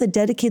people that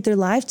dedicate their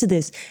lives to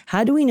this,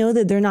 how do we know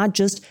that they're not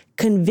just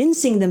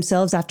convincing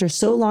themselves after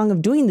so long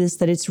of doing this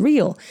that it's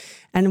real?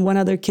 And one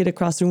other kid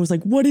across the room was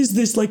like, what is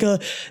this, like a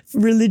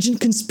religion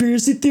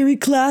conspiracy theory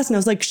class? And I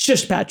was like,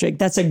 shush, Patrick,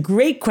 that's a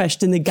great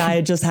question the guy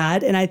had just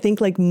had. And I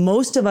think like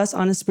most of us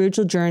on a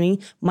spiritual journey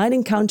might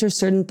encounter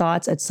certain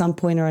thoughts at some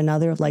point or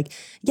another of like,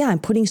 yeah, I'm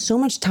putting so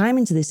much time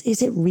into this.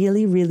 Is it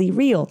really, really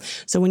real?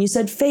 So when you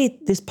said faith,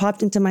 this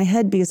popped into my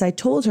head because I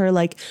told her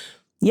like,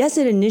 yes,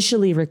 it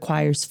initially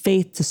requires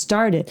faith to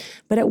start it.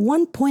 But at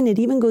one point, it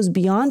even goes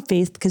beyond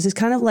faith because it's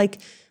kind of like,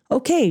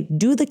 okay,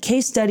 do the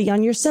case study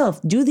on yourself.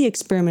 Do the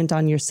experiment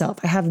on yourself.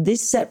 I have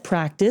this set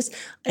practice.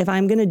 If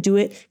I'm going to do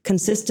it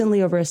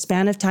consistently over a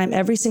span of time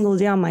every single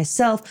day on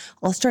myself,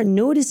 I'll start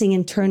noticing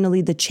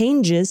internally the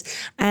changes,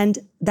 and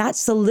that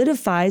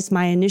solidifies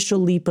my initial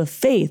leap of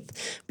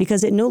faith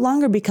because it no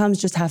longer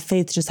becomes just have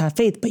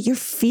faith, but you're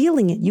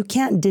feeling it. You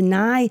can't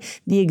deny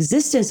the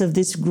existence of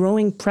this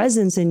growing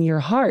presence in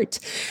your heart.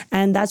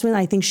 And that's when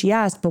I think she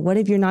asked, but what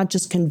if you're not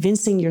just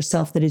convincing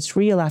yourself that it's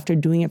real after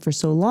doing it for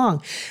so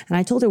long? And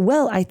I told her,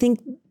 well, I think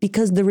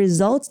because the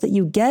results that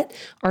you get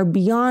are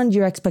beyond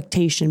your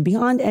expectation,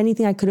 beyond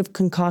anything I could have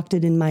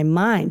concocted in my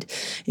mind.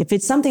 If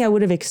it's something I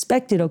would have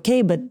expected,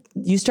 okay, but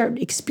you start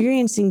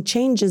experiencing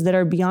changes that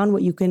are beyond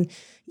what you can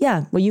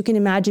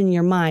imagine in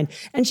your mind.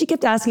 And she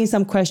kept asking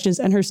some questions,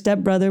 and her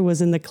stepbrother was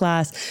in the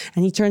class,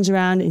 and he turns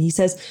around and he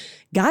says,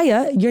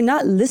 Gaia, you're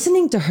not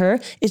listening to her.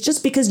 It's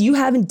just because you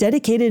haven't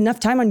dedicated enough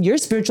time on your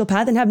spiritual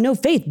path and have no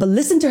faith, but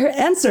listen to her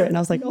answer. And I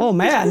was like, oh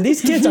man,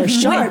 these kids are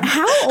sharp. Wait,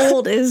 how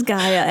old is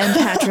Gaia and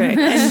Patrick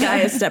and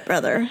Gaia's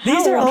stepbrother?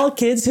 These are all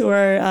kids who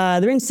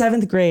are, they're in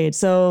 7th grade.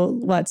 So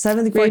what,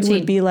 7th grade 14.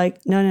 would be like,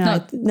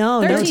 no,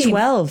 they're 13.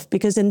 12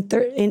 because in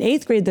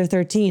 8th grade, they're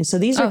 13. So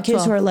these are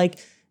kids 12. who are like,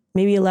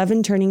 maybe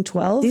 11 turning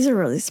 12. These are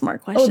really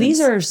smart questions. Oh, these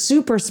are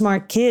super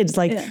smart kids.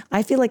 Like,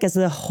 I feel like as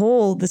a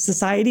whole, the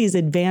society is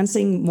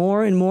advancing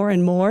more and more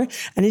and more.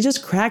 And it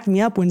just cracked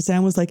me up when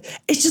Sam was like,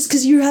 it's just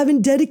because you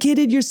haven't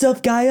dedicated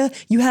yourself, Gaia.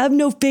 You have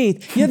no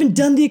faith. You haven't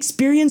done the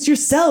experience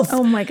yourself.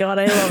 Oh my God,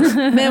 I love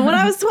it. Man, when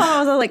I was 12, I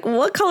was like,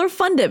 what color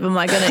fun dip am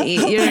I going to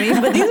eat? You know what I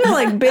mean? But these are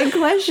like big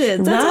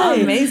questions. That's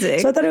amazing.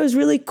 So I thought it was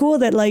really cool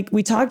that like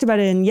we talked about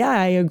it. And yeah,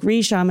 I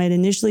agree, Shama, it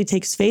initially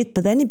takes faith,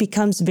 but then it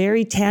becomes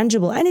very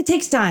tangible. And it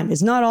takes time.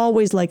 It's not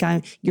always like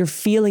you're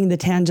feeling the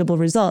tangible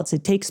results.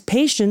 It takes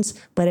patience,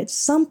 but at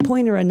some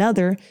point or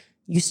another,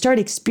 you start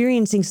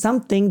experiencing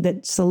something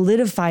that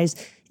solidifies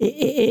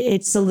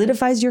it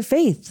solidifies your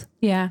faith.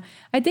 Yeah.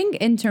 I think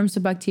in terms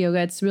of Bhakti Yoga,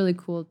 it's really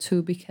cool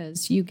too,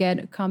 because you get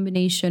a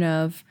combination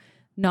of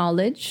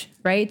knowledge,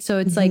 right? So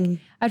it's like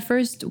at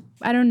first,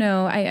 I don't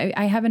know,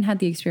 I haven't had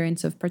the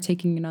experience of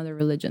partaking in other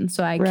religions,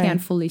 so I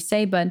can't fully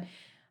say, but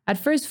at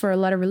first, for a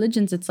lot of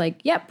religions, it's like,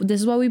 yep, this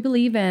is what we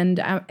believe,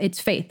 and it's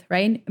faith,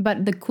 right?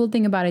 But the cool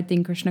thing about, I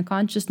think, Krishna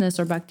consciousness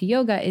or Bhakti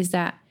Yoga is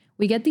that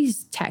we get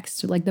these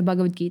texts, like the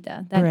Bhagavad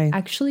Gita, that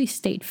actually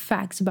state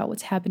facts about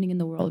what's happening in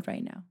the world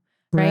right now,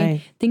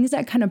 right? Things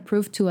that kind of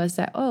prove to us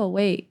that, oh,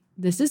 wait,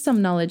 this is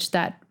some knowledge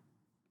that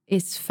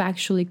is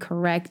factually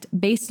correct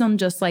based on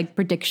just like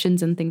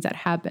predictions and things that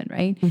happen,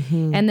 right?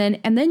 And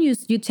then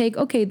you take,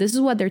 okay, this is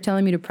what they're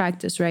telling me to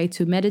practice, right?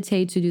 To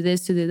meditate, to do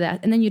this, to do that.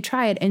 And then you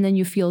try it and then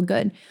you feel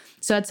good.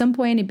 So at some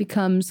point it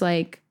becomes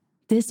like,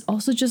 this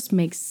also just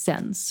makes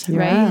sense,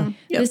 right?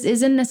 This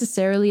isn't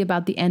necessarily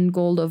about the end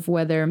goal of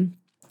whether,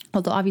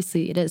 although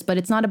obviously it is, but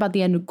it's not about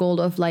the end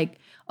goal of like,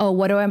 oh,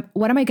 what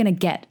am I going to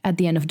get at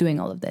the end of doing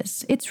all of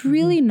this? It's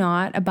really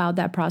not about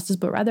that process,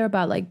 but rather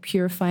about like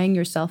purifying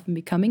yourself and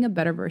becoming a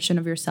better version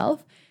of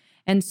yourself.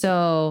 And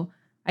so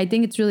I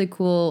think it's really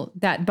cool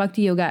that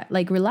Bhakti Yoga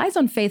like relies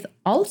on faith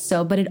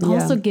also, but it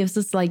also gives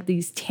us like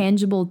these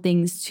tangible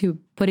things to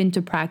put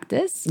into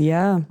practice.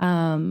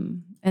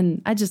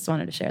 And I just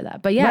wanted to share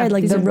that. But yeah,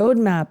 like the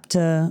roadmap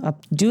to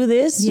do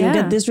this, you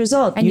get this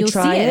result. And you you'll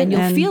try see it and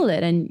you'll and feel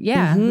it.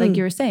 And like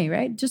you were saying,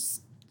 right?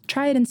 Just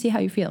try it and see how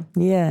you feel.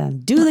 Yeah.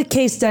 Do the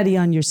case study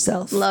on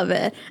yourself. Love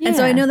it. Yeah. And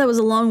so I know that was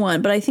a long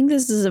one, but I think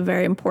this is a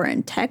very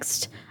important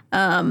text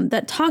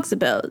that talks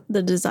about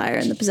the desire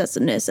and the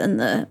possessiveness and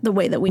the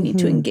way that we need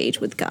to engage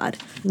with God.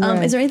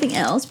 Is there anything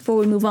else before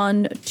we move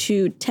on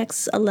to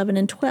texts 11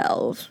 and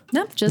 12?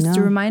 No, just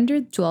a reminder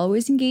to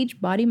always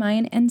engage body,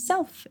 mind, and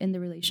self in the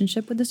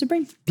relationship with the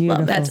Supreme.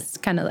 Beautiful. That's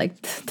kind of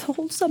like the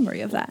whole summary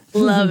of that.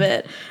 Love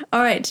it.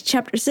 All right.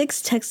 Chapter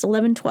 6, text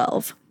 11,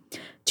 12.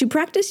 To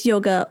practice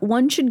yoga,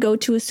 one should go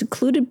to a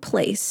secluded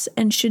place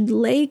and should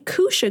lay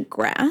kusha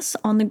grass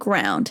on the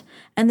ground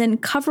and then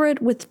cover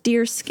it with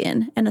deer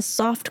skin and a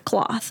soft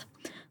cloth.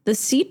 The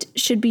seat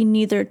should be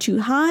neither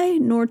too high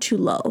nor too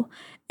low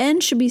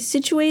and should be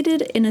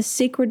situated in a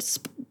sacred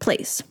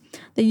place.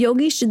 The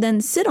yogi should then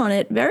sit on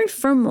it very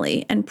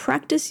firmly and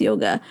practice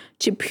yoga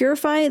to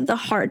purify the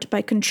heart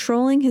by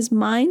controlling his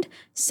mind,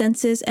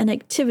 senses, and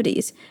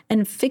activities,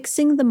 and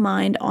fixing the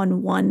mind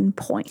on one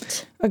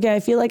point. Okay,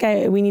 I feel like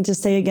we need to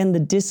say again the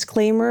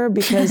disclaimer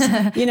because,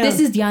 you know. This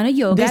is Dhyana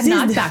Yoga,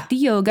 not Bhakti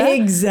Yoga.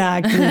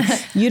 Exactly.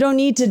 You don't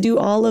need to do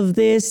all of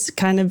this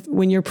kind of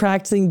when you're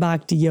practicing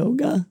Bhakti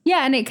Yoga.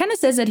 Yeah, and it kind of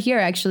says it here,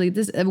 actually.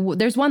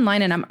 There's one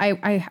line, and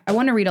I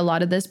want to read a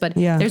lot of this, but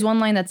there's one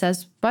line that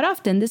says, but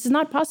often this is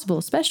not possible,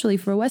 especially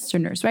for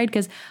Westerners, right?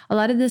 Because a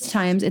lot of this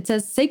times it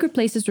says sacred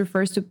places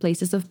refers to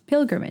places of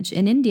pilgrimage.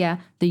 In India,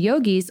 the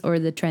yogis or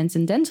the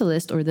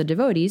transcendentalists or the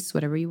devotees,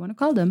 whatever you want to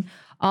call them,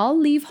 all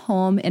leave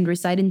home and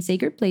reside in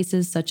sacred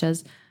places such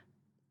as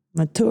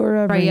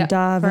Mathura,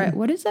 Vrindavan.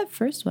 What is that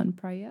first one?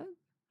 Prayag?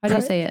 How do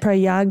you say it?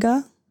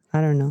 Prayaga?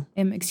 I don't know.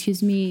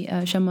 Excuse me,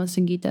 Shama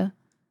Sangeeta.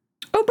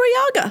 Oh,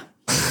 Prayaga.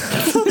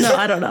 No,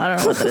 I don't know. I don't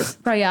know what that is.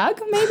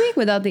 Prayag, maybe?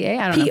 Without the A?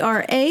 I don't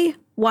know.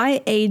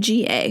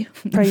 Prayaga.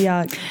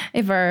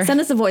 Prayag.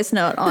 Send us a voice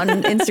note on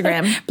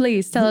Instagram.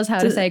 Please tell us how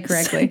to say it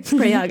correctly.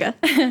 Prayaga.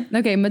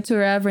 Okay,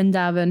 Mathura,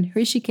 Vrindavan,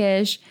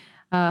 Rishikesh,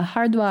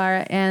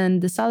 Hardwar,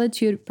 and the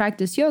solitude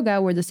practice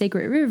yoga where the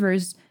sacred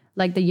rivers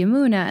like the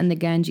Yamuna and the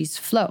Ganges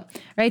flow,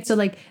 right? So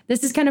like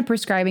this is kind of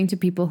prescribing to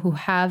people who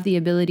have the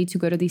ability to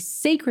go to these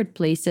sacred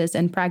places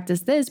and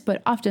practice this,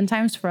 but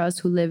oftentimes for us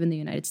who live in the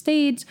United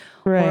States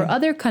or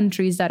other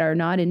countries that are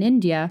not in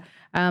India,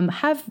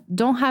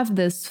 don't have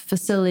this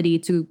facility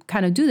to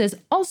kind of do this.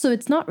 Also,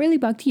 it's not really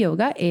Bhakti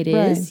Yoga, it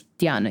is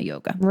Dhyana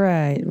Yoga.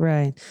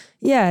 Right.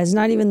 Yeah, it's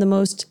not even the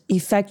most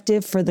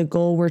effective for the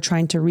goal we're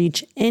trying to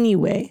reach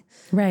anyway.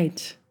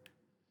 Right.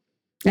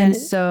 And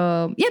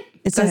so, yep.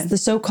 It says the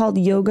so-called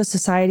yoga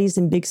societies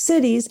in big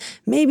cities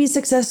may be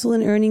successful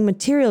in earning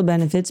material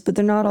benefits, but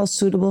they're not all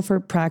suitable for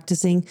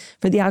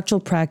the actual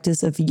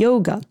practice of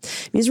yoga.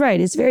 He's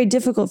right. It's very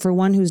difficult for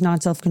one who's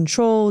not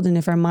self-controlled. And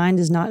if our mind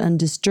is not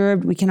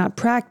undisturbed, we cannot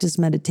practice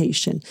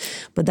meditation.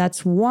 But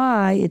that's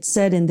why it's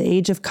said in the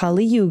age of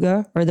Kali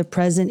Yuga, or the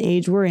present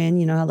age we're in,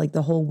 you know how like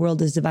the whole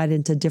world is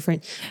divided into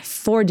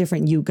 4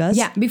 different yugas.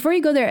 Yeah. Before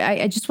you go there,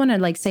 I just want to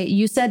like say,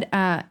 you said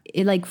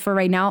like for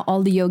right now,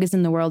 all the yogas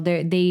in the world,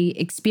 they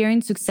experience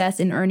success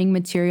in earning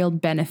material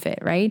benefit,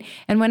 right?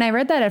 And when I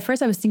read that at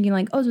first, I was thinking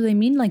like, oh, do they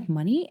mean like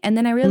money? And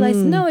then I realized,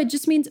 no, it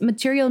just means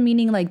material,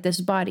 meaning like this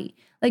body.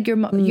 Like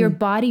your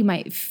body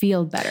might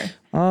feel better.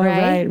 Oh,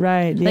 right.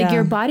 Yeah. Like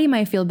your body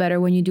might feel better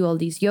when you do all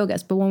these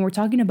yogas. But when we're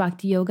talking about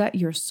Bhakti Yoga,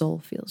 your soul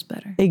feels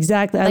better.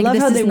 Exactly. I love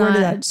how they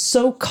worded that.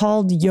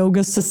 So-called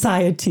yoga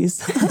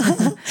societies.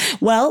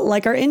 Well,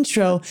 like our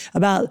intro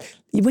about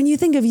when you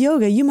think of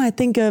yoga, you might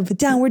think of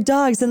downward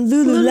dogs and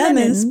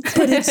Lululemons,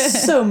 but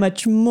it's so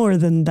much more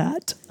than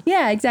that.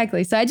 Yeah,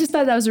 exactly. So I just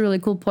thought that was a really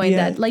cool point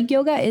that like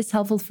yoga is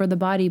helpful for the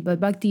body, but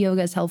Bhakti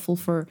Yoga is helpful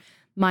for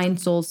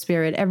mind, soul,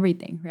 spirit,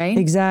 everything, right?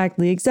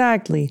 Exactly.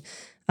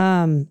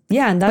 And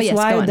that's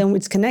why then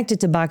it's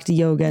connected to Bhakti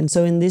Yoga. And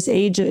so in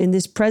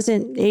this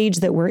present age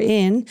that we're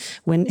in,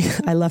 when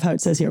I love how it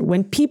says here,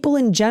 when people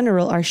in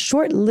general are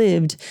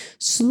short-lived,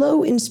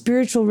 slow in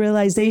spiritual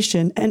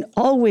realization, and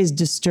always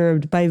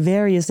disturbed by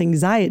various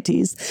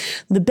anxieties,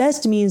 the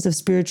best means of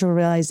spiritual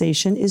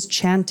realization is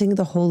chanting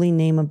the holy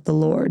name of the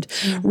Lord.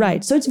 Mm-hmm.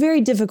 Right. So it's very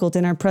difficult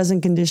in our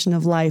present condition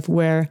of life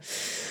where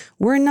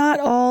we're not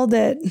all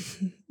that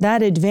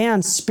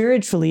advanced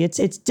spiritually.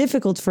 It's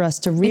difficult for us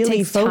to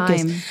really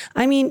focus. Time.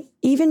 I mean,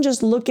 even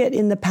just look at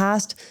in the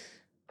past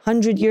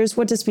 100 years,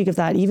 what to speak of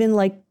that, even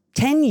like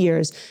 10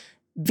 years,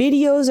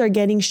 videos are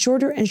getting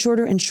shorter and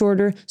shorter and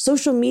shorter.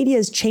 Social media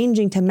is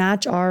changing to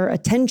match our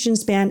attention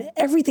span.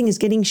 Everything is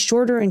getting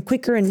shorter and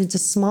quicker and into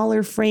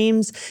smaller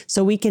frames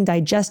so we can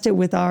digest it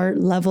with our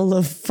level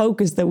of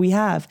focus that we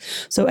have.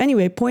 So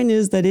anyway, point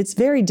is that it's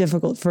very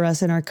difficult for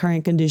us in our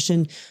current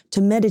condition to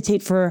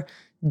meditate for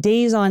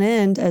days on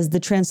end as the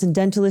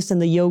transcendentalists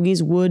and the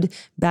yogis would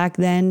back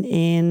then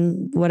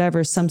in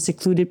some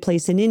secluded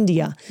place in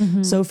India.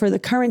 Mm-hmm. So for the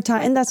current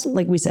time, and that's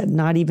like we said,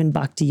 not even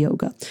Bhakti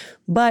Yoga,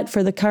 but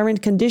for the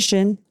current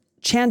condition,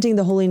 chanting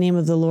the holy name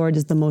of the Lord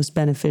is the most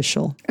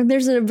beneficial.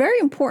 There's a very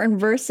important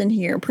verse in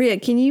here. Priya,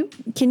 can you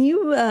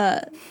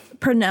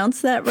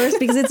pronounce that verse?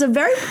 Because it's a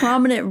very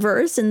prominent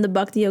verse in the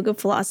Bhakti Yoga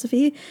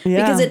philosophy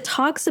because it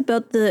talks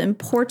about the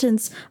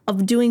importance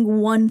of doing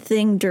one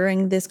thing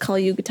during this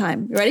Kali Yuga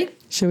time. You ready?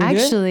 Should we do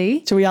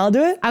it? Should we all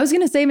do it? I was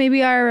going to say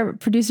maybe our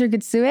producer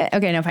could sue it.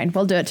 Okay, no, fine.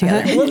 We'll do it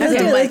together. Let's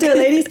do it,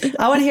 ladies.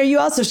 I want to hear you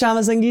also,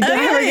 Shama Sangeeta.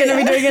 We're going to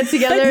be doing it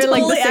together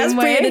like the same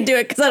way. Priya to do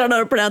it because I don't know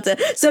how to pronounce it.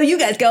 So you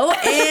guys go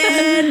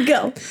and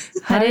go.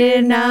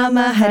 Hare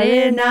Nama,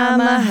 Hare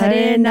Nama,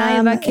 Hare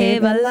Nama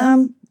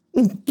Kevalam.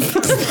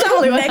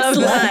 Next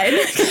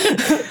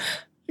line.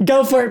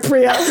 Go for it,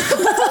 Priya.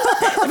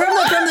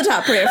 from the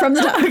top, Priya. From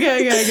the top.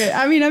 Okay.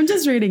 I mean, I'm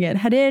just reading it.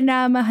 Hare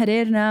Nama,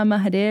 Hare Nama,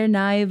 Hare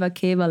Naiva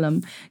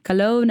Kevalam.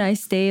 Kalo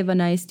Naisteva,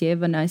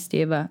 Naisteva,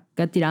 Naisteva,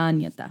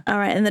 Gatiranyata. All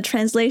right. And the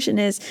translation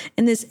is,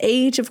 in this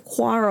age of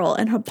quarrel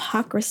and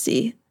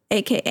hypocrisy,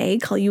 aka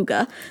Kali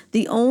Yuga,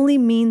 the only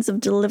means of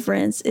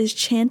deliverance is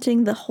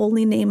chanting the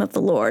holy name of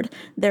the Lord.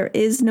 There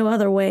is no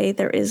other way.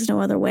 There is no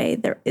other way.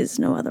 There is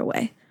no other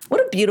way. What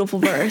a beautiful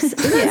verse.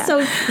 Isn't that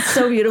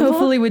so beautiful?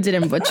 Hopefully we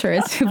didn't butcher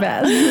it too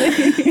bad.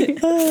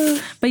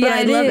 But yeah,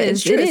 I love it.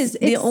 It's true. It is.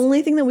 The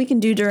only thing that we can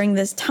do during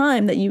this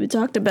time that you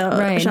talked about,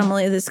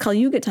 Shamali, this Kali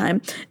Yuga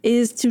time,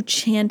 is to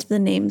chant the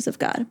names of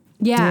God.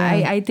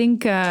 Yeah. I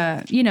think,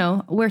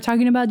 we're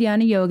talking about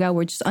Dhyana Yoga.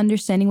 We're just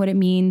understanding what it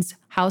means,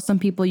 how some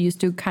people used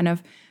to kind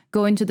of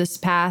go into this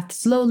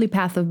path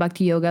of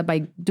Bhakti Yoga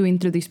by doing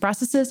through these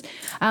processes.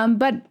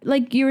 But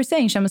like you were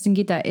saying, Shama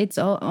Sangita, it's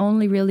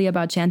only really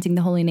about chanting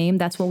the holy name.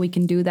 That's what we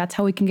can do. That's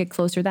how we can get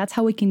closer. That's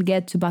how we can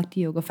get to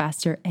Bhakti Yoga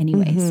faster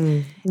anyways.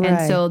 Mm-hmm.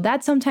 And so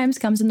that sometimes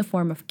comes in the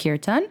form of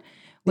kirtan,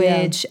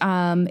 which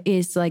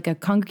is like a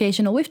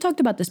congregational. We've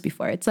talked about this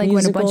before. It's like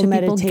musical when a bunch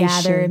of people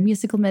gather,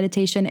 musical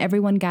meditation,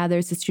 everyone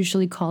gathers. It's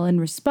usually call and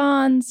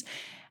response.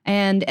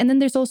 And then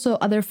there's also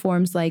other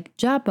forms like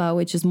japa,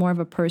 which is more of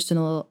a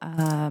personal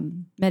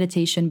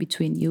meditation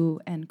between you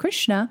and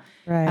Krishna.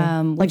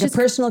 Right. Like a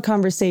personal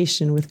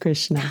conversation with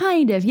Krishna.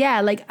 Kind of,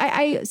 yeah. Like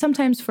I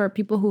sometimes for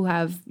people who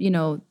have,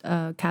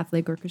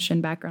 Catholic or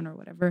Christian background or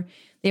whatever,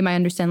 they might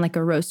understand like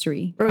a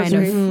rosary. Kind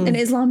of. In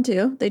Islam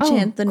too, they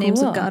chant the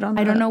names of God on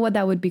I don't know what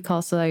that would be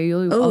called, so I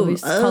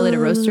always call it a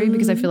rosary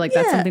because I feel like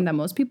that's something that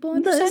most people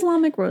understand. The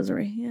Islamic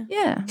rosary,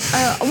 Yeah.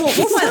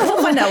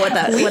 We'll find out what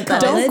that is.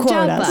 Don't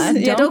quote us.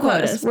 Yeah, don't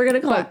quote us. We're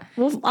going to call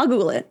it. I'll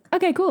Google it.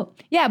 Okay, cool.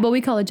 Yeah, but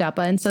we call it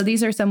japa. And so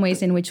these are some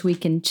ways in which we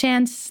can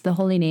chant the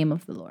holy name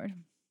of the Lord.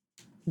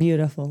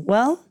 Beautiful.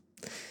 Well,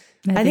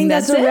 I think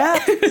that's a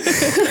wrap.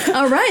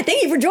 All right.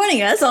 Thank you for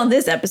joining us on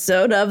this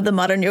episode of the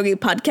Modern Yogi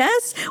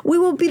Podcast. We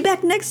will be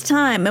back next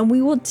time and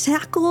we will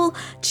tackle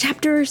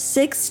chapter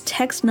 6,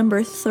 text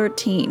number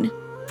 13.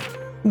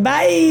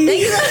 Bye.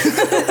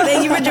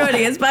 Thank you for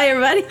joining us. Bye,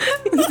 everybody.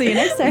 See you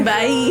next time.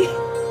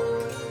 Bye.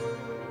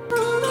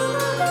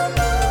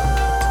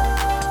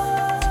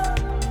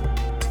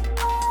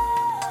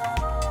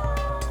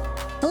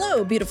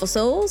 Hello, beautiful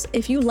souls.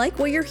 If you like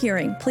what you're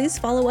hearing, please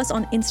follow us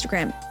on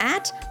Instagram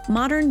at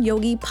Modern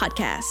Yogi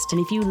Podcast. And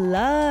if you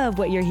love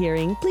what you're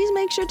hearing, please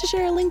make sure to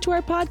share a link to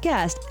our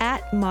podcast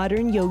at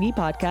Modern Yogi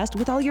Podcast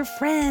with all your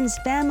friends,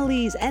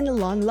 families, and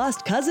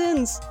long-lost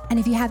cousins. And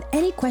if you have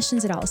any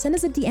questions at all, send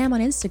us a DM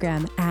on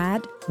Instagram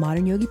at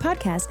Modern Yogi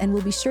Podcast, and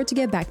we'll be sure to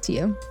get back to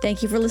you.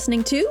 Thank you for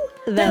listening to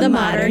The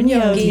Modern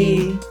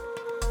Yogi.